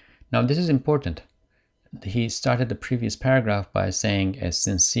 Now this is important. He started the previous paragraph by saying a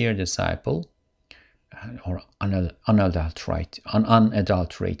sincere disciple, or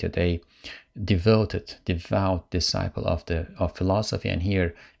unadulterated, a devout disciple of philosophy, and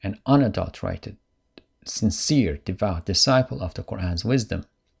here an unadulterated, sincere, devout disciple of the Quran's wisdom.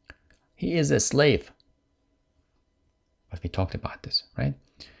 He is a slave. But we talked about this, right?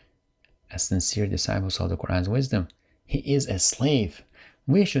 As sincere disciples of the Quran's wisdom, he is a slave.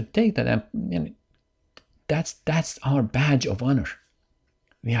 We should take that, and that's our badge of honor.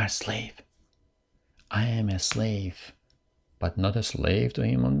 We are a slave. I am a slave, but not a slave to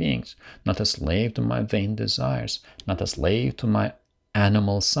human beings, not a slave to my vain desires, not a slave to my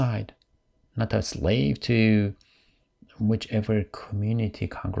animal side, not a slave to whichever community,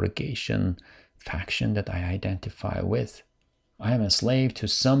 congregation, faction that I identify with. I am a slave to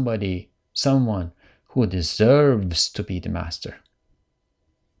someone who deserves to be the master.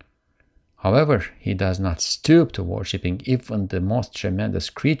 However, he does not stoop to worshipping even the most tremendous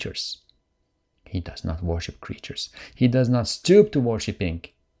creatures. He does not worship creatures. He does not stoop to worshipping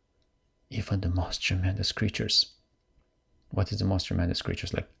even the most tremendous creatures. What is the most tremendous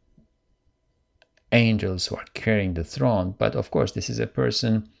creatures? Like angels who are carrying the throne. But of course, this is a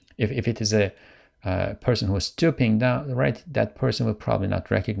person, if it is a person who is stooping down, right, that person will probably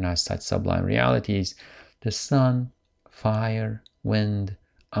not recognize such sublime realities. The sun, fire, wind,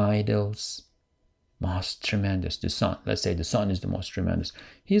 idols, most tremendous. The sun, let's say the sun is the most tremendous.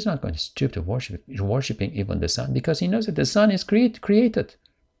 He's not going to stoop to worshiping even the sun, because he knows that the sun is created.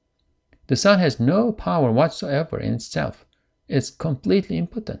 The sun has no power whatsoever in itself. It's completely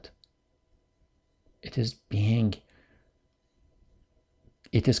impotent. It is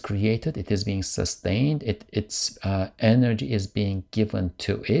created, it is being sustained, its energy is being given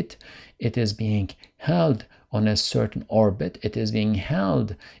to it, it is being held on a certain orbit, it is being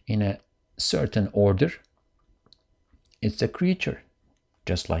held in a certain order. It's a creature,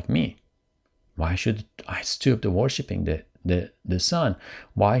 just like me. Why should I stoop to worshipping the sun?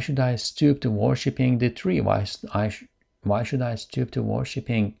 Why should I stoop to worshipping the tree? Why should I stoop to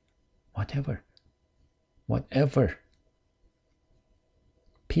worshipping whatever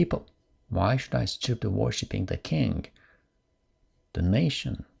people? Why should I stoop to worshipping the king, the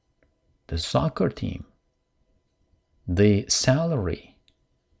nation, the soccer team, the salary,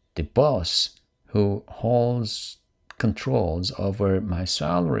 the boss who controls over my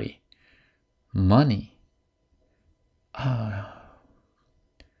salary, money,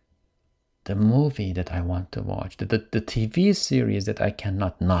 the movie that I want to watch, the TV series that I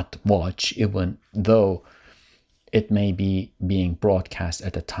cannot not watch, even though It may be being broadcast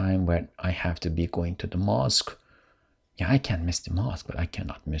at a time when I have to be going to the mosque. Yeah, I can miss the mosque, but I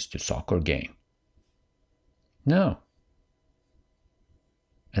cannot miss the soccer game. No.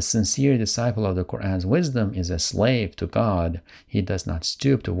 A sincere disciple of the Quran's wisdom is a slave to God. He does not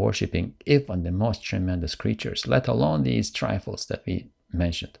stoop to worshipping even the most tremendous creatures, let alone these trifles that we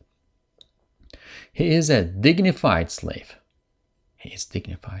mentioned. He is a dignified slave. He is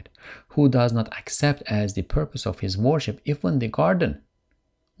dignified, who does not accept as the purpose of his worship even the garden,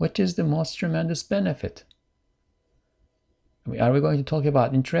 which is the most tremendous benefit. Are we going to talk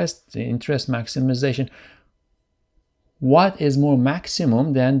about interest maximization? What is more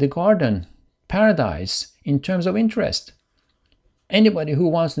maximum than the garden, paradise, in terms of interest? Anybody who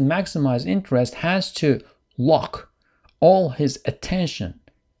wants to maximize interest has to lock all his attention,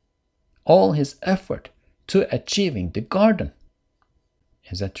 all his effort to achieving the garden.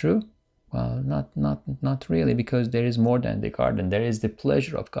 Is that true? Well, not really, because there is more than the garden. There is the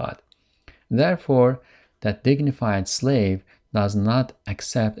pleasure of God. Therefore, that dignified slave does not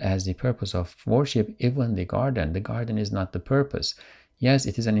accept as the purpose of worship even the garden. The garden is not the purpose. Yes,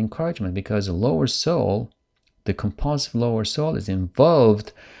 it is an encouragement, because the lower soul, the compulsive lower soul, is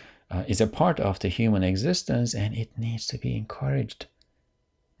involved, is a part of the human existence, and it needs to be encouraged.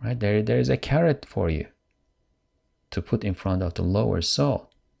 Right? There is a carrot for you to put in front of the lower soul.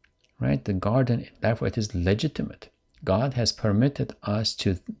 Right? The garden, therefore, it is legitimate. God has permitted us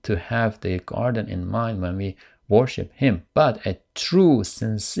to have the garden in mind when we worship Him. But a true,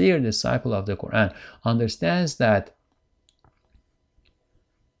 sincere disciple of the Quran understands that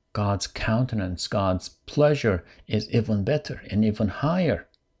God's countenance, God's pleasure is even better and even higher.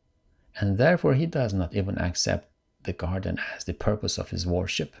 And therefore, he does not even accept the garden as the purpose of his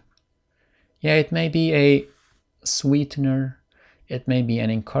worship. Yeah, it may be a sweetener, it may be an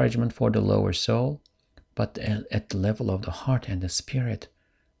encouragement for the lower soul, but at the level of the heart and the spirit,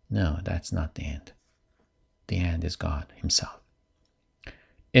 no, that's not the end. The end is God Himself.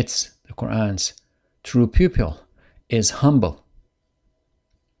 It's the Quran's true pupil is humble.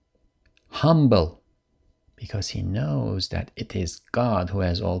 Humble, because he knows that it is God who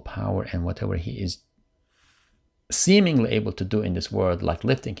has all power, and whatever he is seemingly able to do in this world, like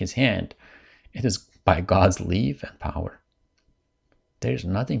lifting his hand, it is by God's leave and power. There is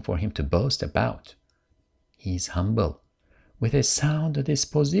nothing for him to boast about. He is humble, with a sound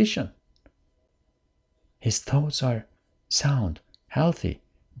disposition. His thoughts are sound, healthy,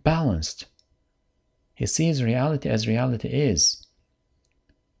 balanced. He sees reality as reality is.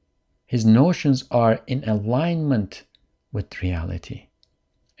 His notions are in alignment with reality.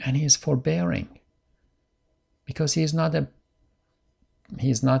 And he is forbearing, because he is not a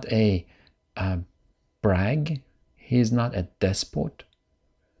brag. He is not a despot.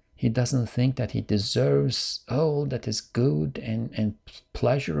 He doesn't think that he deserves all that is good and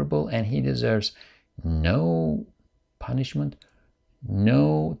pleasurable, and he deserves no punishment,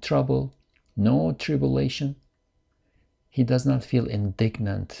 no trouble, no tribulation. He does not feel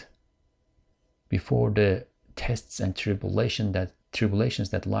indignant before the tests and tribulations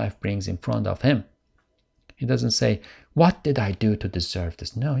that life brings in front of him. He doesn't say, "What did I do to deserve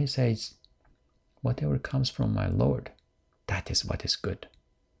this?" No, he says, "Whatever comes from my Lord, that is what is good.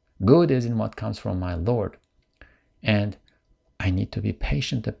 Good is in what comes from my Lord. And I need to be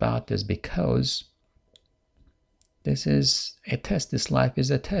patient about this, because this is a test. This life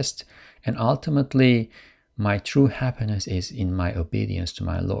is a test. And ultimately, my true happiness is in my obedience to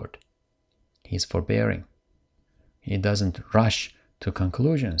my Lord." He's forbearing. He doesn't rush to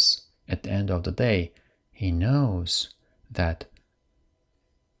conclusions. At the end of the day, he knows that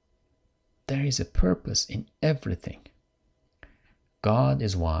there is a purpose in everything. God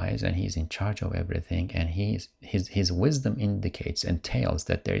is wise, and He's in charge of everything, and his wisdom indicates and tells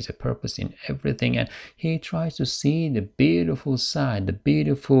that there is a purpose in everything, and He tries to see the beautiful side, the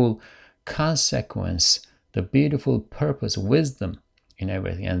beautiful consequence, the beautiful purpose, wisdom in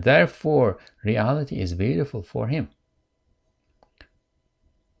everything, and therefore reality is beautiful for Him.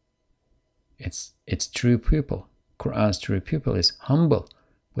 It's true pupil. Quran's true pupil is humble,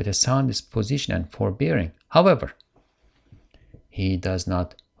 with a sound disposition and forbearing. However, he does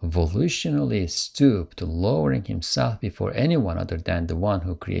not volitionally stoop to lowering himself before anyone other than the one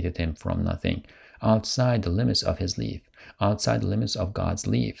who created him from nothing, outside the limits of his leave, outside the limits of God's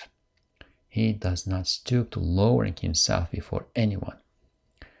leave. He does not stoop to lowering himself before anyone.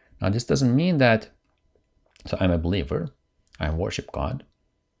 Now, this doesn't mean that, so I'm a believer, I worship God,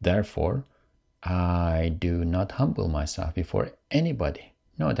 therefore I do not humble myself before anybody.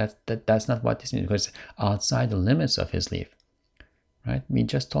 No, that's not what this means, because outside the limits of His leave. right? We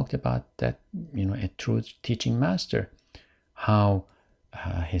just talked about that, a true teaching master, how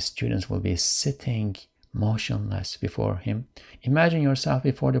his students will be sitting motionless before him. Imagine yourself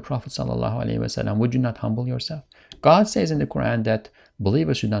before the Prophet sallallahu alaihi wasallam. Would you not humble yourself? God says in the Quran that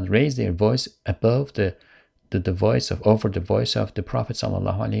believers should not raise their voice above the voice of the Prophet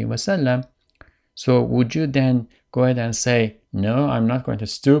sallallahu alaihi wasallam. So would you then go ahead and say, no, I'm not going to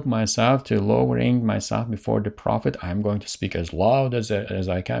stoop myself to lowering myself before the Prophet. I'm going to speak as loud as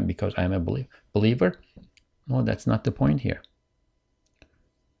I can because I'm a believer? No, that's not the point here.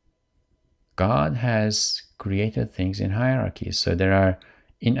 God has created things in hierarchies. So there are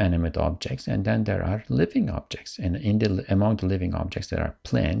inanimate objects, and then there are living objects. And among the living objects, there are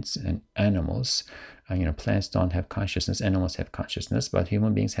plants and animals. Plants don't have consciousness, animals have consciousness, but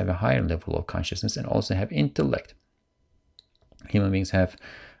human beings have a higher level of consciousness and also have intellect. Human beings have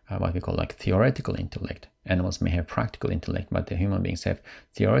what we call like theoretical intellect. Animals may have practical intellect, but the human beings have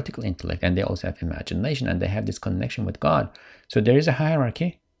theoretical intellect, and they also have imagination, and they have this connection with God. So there is a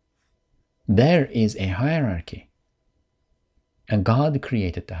hierarchy. There is a hierarchy. And God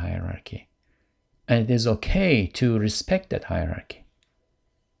created the hierarchy. And it is okay to respect that hierarchy,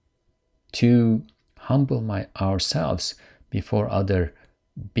 to humble ourselves before other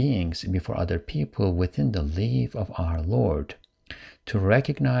beings, before other people within the leave of our Lord, to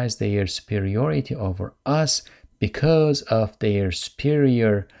recognize their superiority over us because of their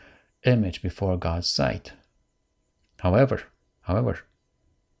superior image before God's sight. However,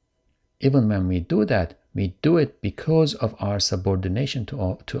 even when we do that, we do it because of our subordination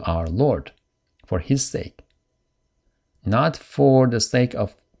to our Lord, for His sake, not for the sake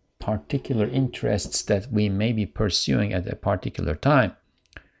of particular interests that we may be pursuing at a particular time.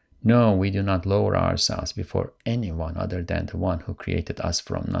 No, we do not lower ourselves before anyone other than the one who created us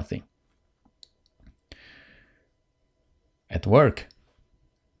from nothing. At work,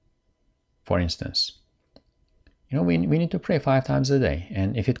 for instance, we need to pray 5 times a day.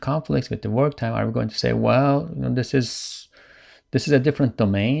 And if it conflicts with the work time, are we going to say, well, this is a different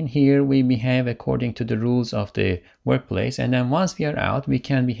domain. Here we behave according to the rules of the workplace. And then once we are out, we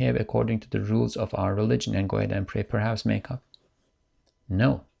can behave according to the rules of our religion and go ahead and pray, perhaps make up?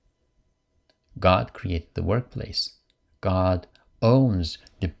 No. God created the workplace. God owns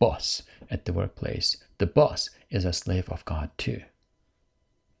the boss at the workplace. The boss is a slave of God too.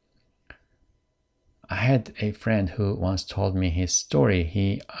 I had a friend who once told me his story.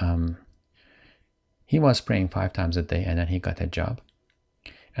 He was praying 5 times a day, and then he got a job.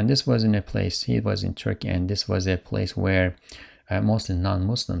 And this was in a place, he was in Turkey, and this was a place where mostly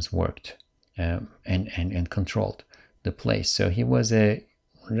non-Muslims worked and controlled the place. So he was a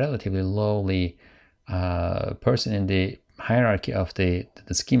relatively lowly person in the hierarchy of the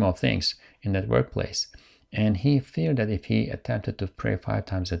scheme of things in that workplace. And he feared that if he attempted to pray 5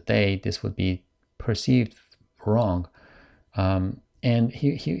 times a day, this would be perceived wrong, and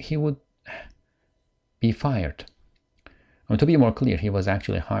he would be fired. To be more clear, he was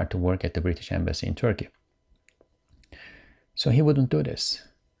actually hired to work at the British Embassy in Turkey. So he wouldn't do this.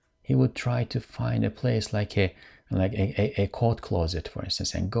 He would try to find a place like a coat closet, for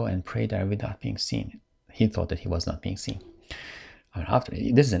instance, and go and pray there without being seen. He thought that he was not being seen. After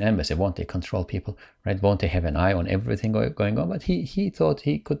this is an embassy, won't they control people, right? Won't they have an eye on everything going on? But he thought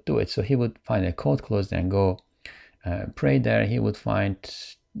he could do it. So he would find a coat closet and go pray there. He would find,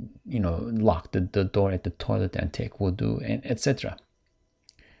 lock the door at the toilet and take wudu, and etc.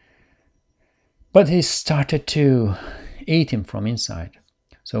 But he started to eat him from inside.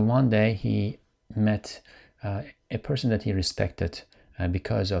 So one day he met a person that he respected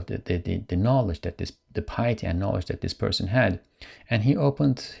because of the knowledge that the piety and knowledge that this person had. And he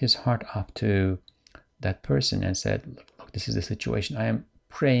opened his heart up to that person and said, look, this is the situation. I am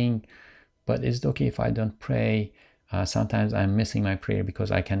praying, but is it okay if I don't pray? Sometimes I'm missing my prayer because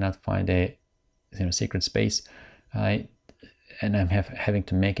I cannot find a secret space, and I'm having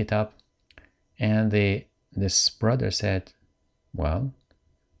to make it up. And this brother said, well,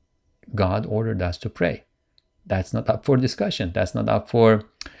 God ordered us to pray. That's not up for discussion. That's not up for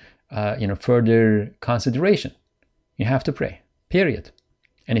further consideration. You have to pray, period.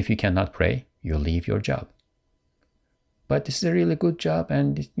 And if you cannot pray, you leave your job. But this is a really good job,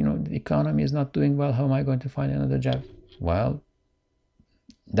 and the economy is not doing well. How am I going to find another job? Well,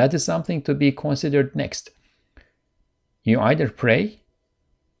 that is something to be considered next. You either pray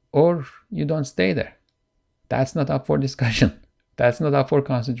or you don't stay there. That's not up for discussion. That's not up for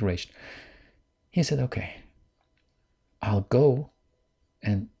consideration. He said, okay, I'll go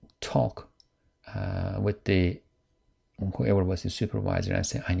and talk with whoever was his supervisor and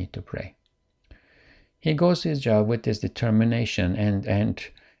say, I need to pray. He goes to his job with this determination, and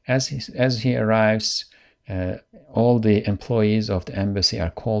as he arrives, all the employees of the embassy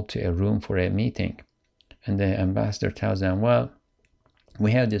are called to a room for a meeting. And the ambassador tells them, well,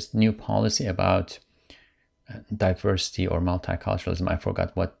 we have this new policy about diversity or multiculturalism. I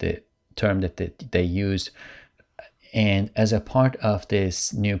forgot what the term that they used. And as a part of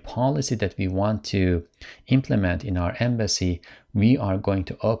this new policy that we want to implement in our embassy, we are going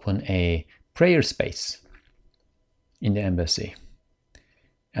to open a prayer space in the embassy.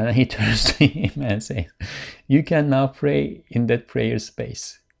 And then he turns to him and says, you can now pray in that prayer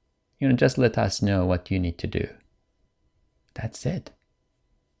space. Just let us know what you need to do. That's it.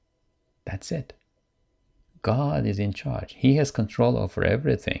 That's it. God is in charge. He has control over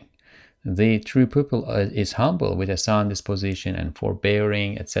everything. The true pupil is humble with a sound disposition and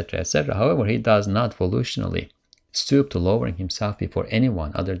forbearing, etc., etc. However, he does not volitionally stoop to lowering himself before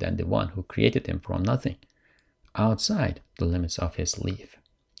anyone other than the one who created him from nothing, outside the limits of his leave,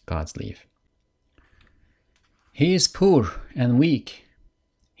 God's leave. He is poor and weak.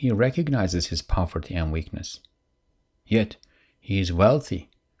 He recognizes his poverty and weakness. Yet he is wealthy,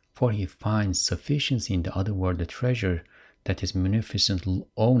 for he finds sufficiency in the other world, the treasure that his munificent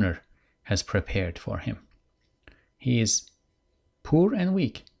owner has prepared for him. He is poor and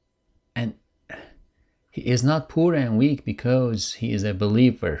weak, and he is not poor and weak because he is a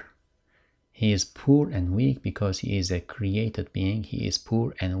believer. He is poor and weak because he is a created being. He is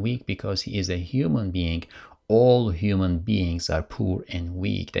poor and weak because he is a human being. All human beings are poor and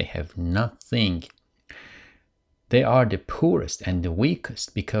weak. They have nothing. They are the poorest and the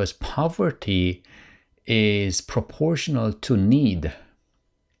weakest because poverty is proportional to need.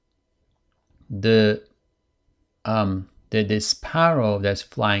 The sparrow that's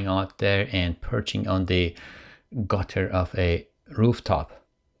flying out there and perching on the gutter of a rooftop,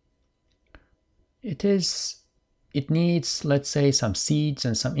 it needs, let's say, some seeds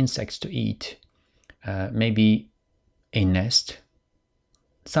and some insects to eat, maybe a nest,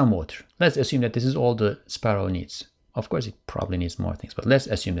 some water. Let's assume that this is all the sparrow needs. Of course, it probably needs more things, but let's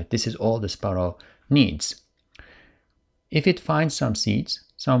assume that this is all the sparrow needs. If it finds some seeds,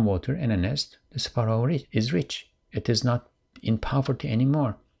 some water, and a nest, the sparrow is rich. It is not in poverty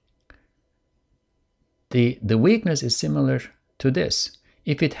anymore. The weakness is similar to this.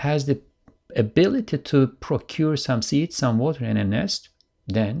 If it has the ability to procure some seeds, some water, and a nest,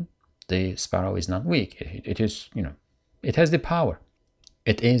 then the sparrow is not weak. It is, it has the power.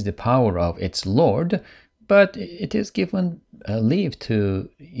 It is the power of its Lord, but it is given leave to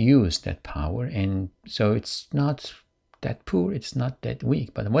use that power, and so it's not that poor, it's not that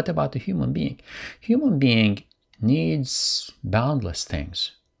weak. But what about the human being? Human being needs boundless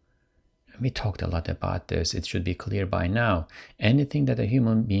things. We talked a lot about this. It should be clear by now. Anything that a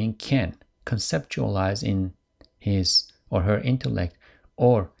human being can conceptualize in his or her intellect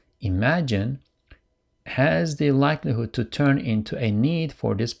or imagine has the likelihood to turn into a need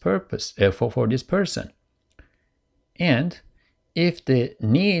for this purpose, for this person. And if the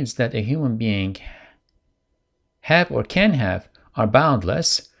needs that a human being have or can have are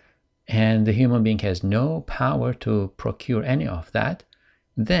boundless, and the human being has no power to procure any of that,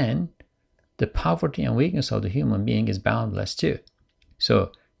 then the poverty and weakness of the human being is boundless too.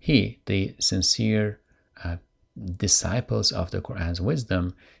 So he, the sincere disciples of the Quran's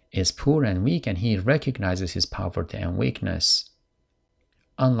wisdom, is poor and weak, and he recognizes his poverty and weakness,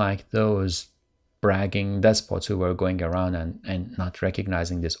 unlike those bragging despots who were going around and not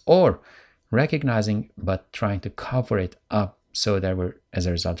recognizing this, or recognizing but trying to cover it up, so they were as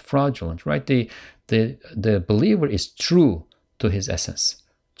a result fraudulent, right? The believer is true to his essence,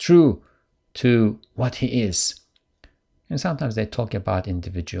 true to what he is. And sometimes they talk about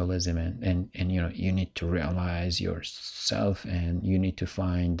individualism and you need to realize yourself, and you need to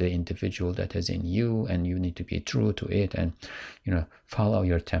find the individual that is in you, and you need to be true to it, and follow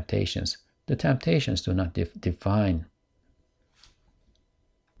your temptations. The temptations do not define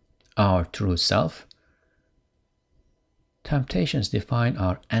our true self. Temptations define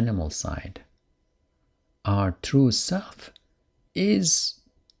our animal side. Our true self is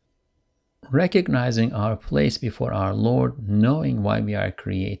recognizing our place before our Lord, knowing why we are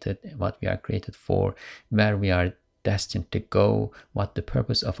created, what we are created for, where we are destined to go, what the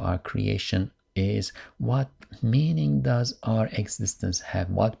purpose of our creation is, what meaning does our existence have,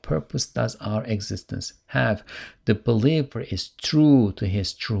 what purpose does our existence have. The believer is true to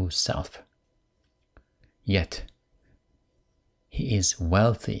his true self. Yet, he is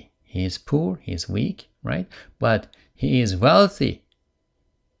wealthy. He is poor, he is weak, right? But he is wealthy.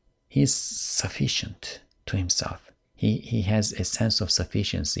 He is sufficient to himself. He has a sense of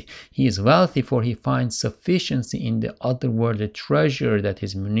sufficiency. He is wealthy, for he finds sufficiency in the otherworldly treasure that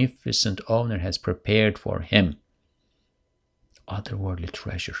his munificent owner has prepared for him. Otherworldly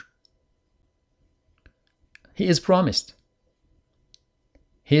treasure. He is promised.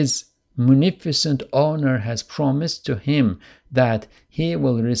 His munificent owner has promised to him that he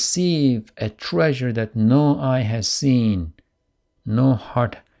will receive a treasure that no eye has seen, no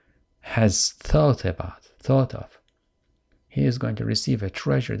heart has thought of. He is going to receive a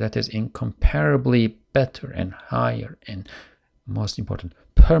treasure that is incomparably better and higher and, most important,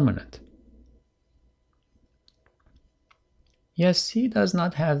 permanent. Yes, he does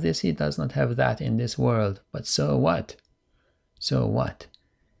not have this, he does not have that in this world, but so what? So what?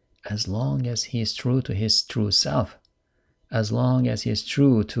 As long as he is true to his true self, as long as he is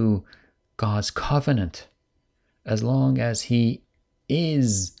true to God's covenant, as long as he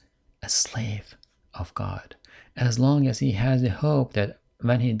is a slave of God, as long as he has the hope that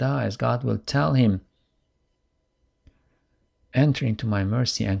when he dies, God will tell him, enter into my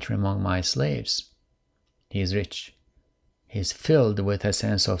mercy, enter among my slaves. He is rich. He is filled with a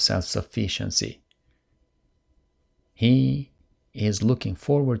sense of self-sufficiency. He is looking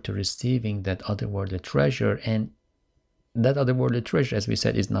forward to receiving that otherworldly treasure, and that otherworldly treasure, as we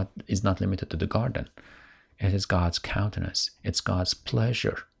said, is not limited to the garden. It is God's countenance. It's God's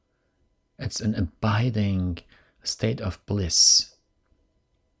pleasure. It's an abiding state of bliss.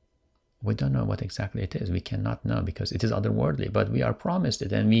 We don't know what exactly it is. We cannot know because it is otherworldly, but we are promised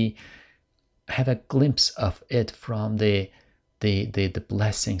it, and we have a glimpse of it from the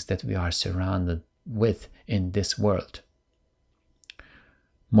blessings that we are surrounded with in this world.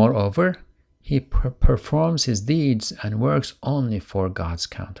 Moreover, he performs his deeds and works only for God's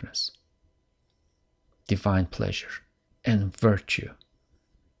countenance, divine pleasure, and virtue.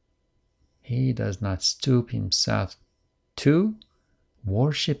 He does not stoop himself to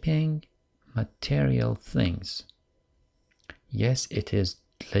worshipping material things. Yes, it is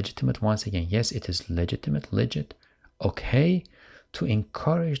legitimate, once again, yes, it is legit, okay, to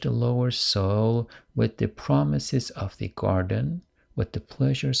encourage the lower soul with the promises of the garden, with the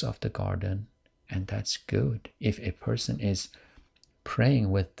pleasures of the garden, and that's good. If a person is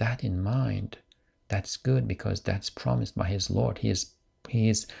praying with that in mind, that's good, because that's promised by his Lord. He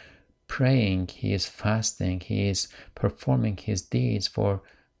is praying, he is fasting, he is performing his deeds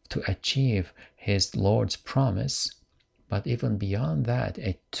to achieve his Lord's promise. But even beyond that,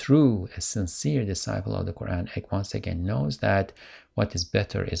 a sincere disciple of the Quran once again knows that what is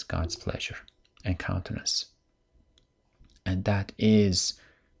better is God's pleasure and countenance. And that is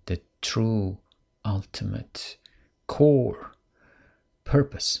the true, ultimate, core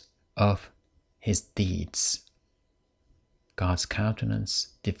purpose of his deeds. God's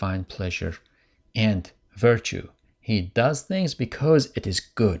countenance, divine pleasure, and virtue. He does things because it is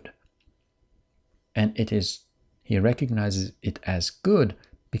good. And he recognizes it as good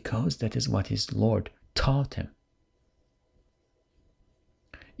because that is what his Lord taught him.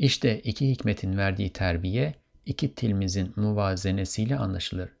 İşte iki hikmetin verdiği terbiye, iki tilmizin muvazenesiyle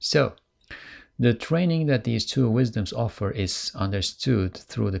anlaşılır. So, the training that these two wisdoms offer is understood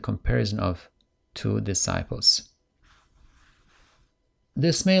through the comparison of two disciples.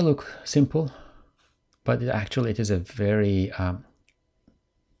 This may look simple, but actually it is a very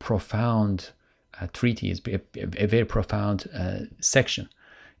profound treatise, a very profound section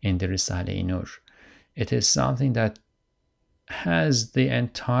in the Risale-i Nur. It is something that has the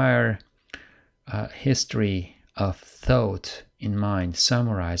entire history of thought in mind,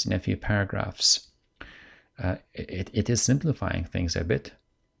 summarized in a few paragraphs. It is simplifying things a bit.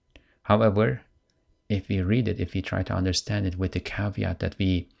 However, if we read it, if we try to understand it with the caveat that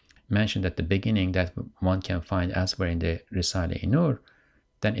we mentioned at the beginning that one can find elsewhere in the Risale-i Nur,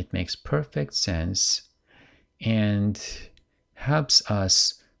 then it makes perfect sense and helps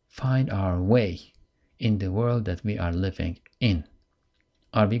us find our way in the world that we are living in.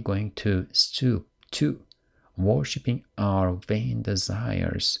 Are we going to stoop to worshipping our vain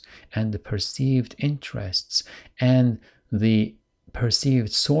desires and the perceived interests and the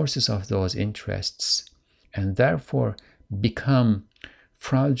perceived sources of those interests, and therefore become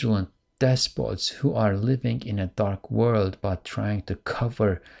fraudulent despots who are living in a dark world but trying to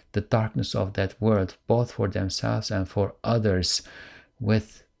cover the darkness of that world both for themselves and for others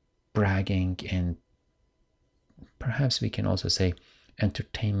with bragging and perhaps we can also say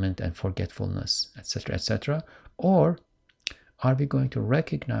entertainment and forgetfulness, etc., etc.? Or are we going to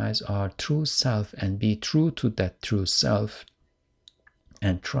recognize our true self and be true to that true self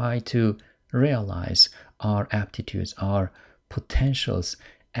and try to realize our aptitudes, our potentials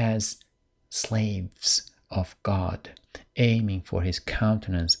as slaves of God, aiming for his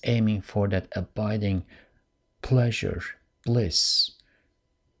countenance, aiming for that abiding pleasure, bliss,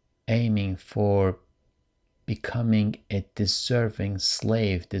 aiming for becoming a deserving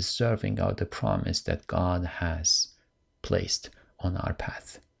slave, deserving of the promise that God has placed on our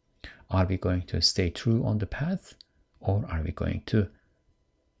path. Are we going to stay true on the path, or are we going to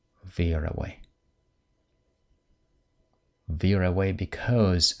veer away? Veer away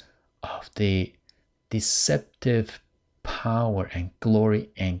because of the deceptive power and glory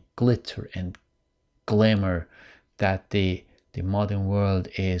and glitter and glamour that the modern world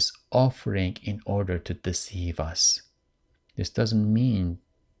is offering in order to deceive us. This doesn't mean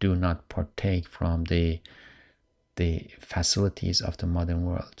do not partake from the facilities of the modern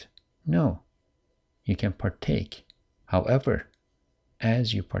world. No, you can partake. However,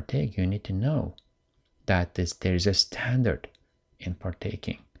 as you partake, you need to know that there is a standard in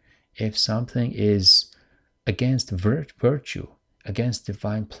partaking. If something is against virtue, against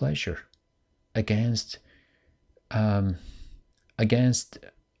divine pleasure, against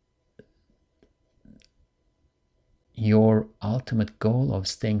your ultimate goal of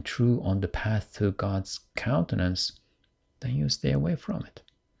staying true on the path to God's countenance, then you stay away from it.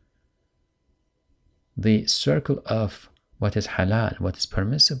 The circle of what is halal, what is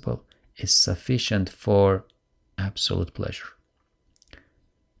permissible, is sufficient for absolute pleasure.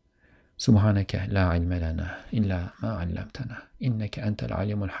 سبحانك لا علم لنا إلا ما علمتنا إنك أنت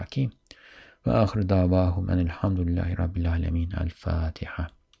العليم الحكيم وآخر دعواهم أن الحمد لله رب العالمين.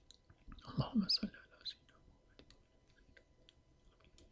 الفاتحة. اللهم صل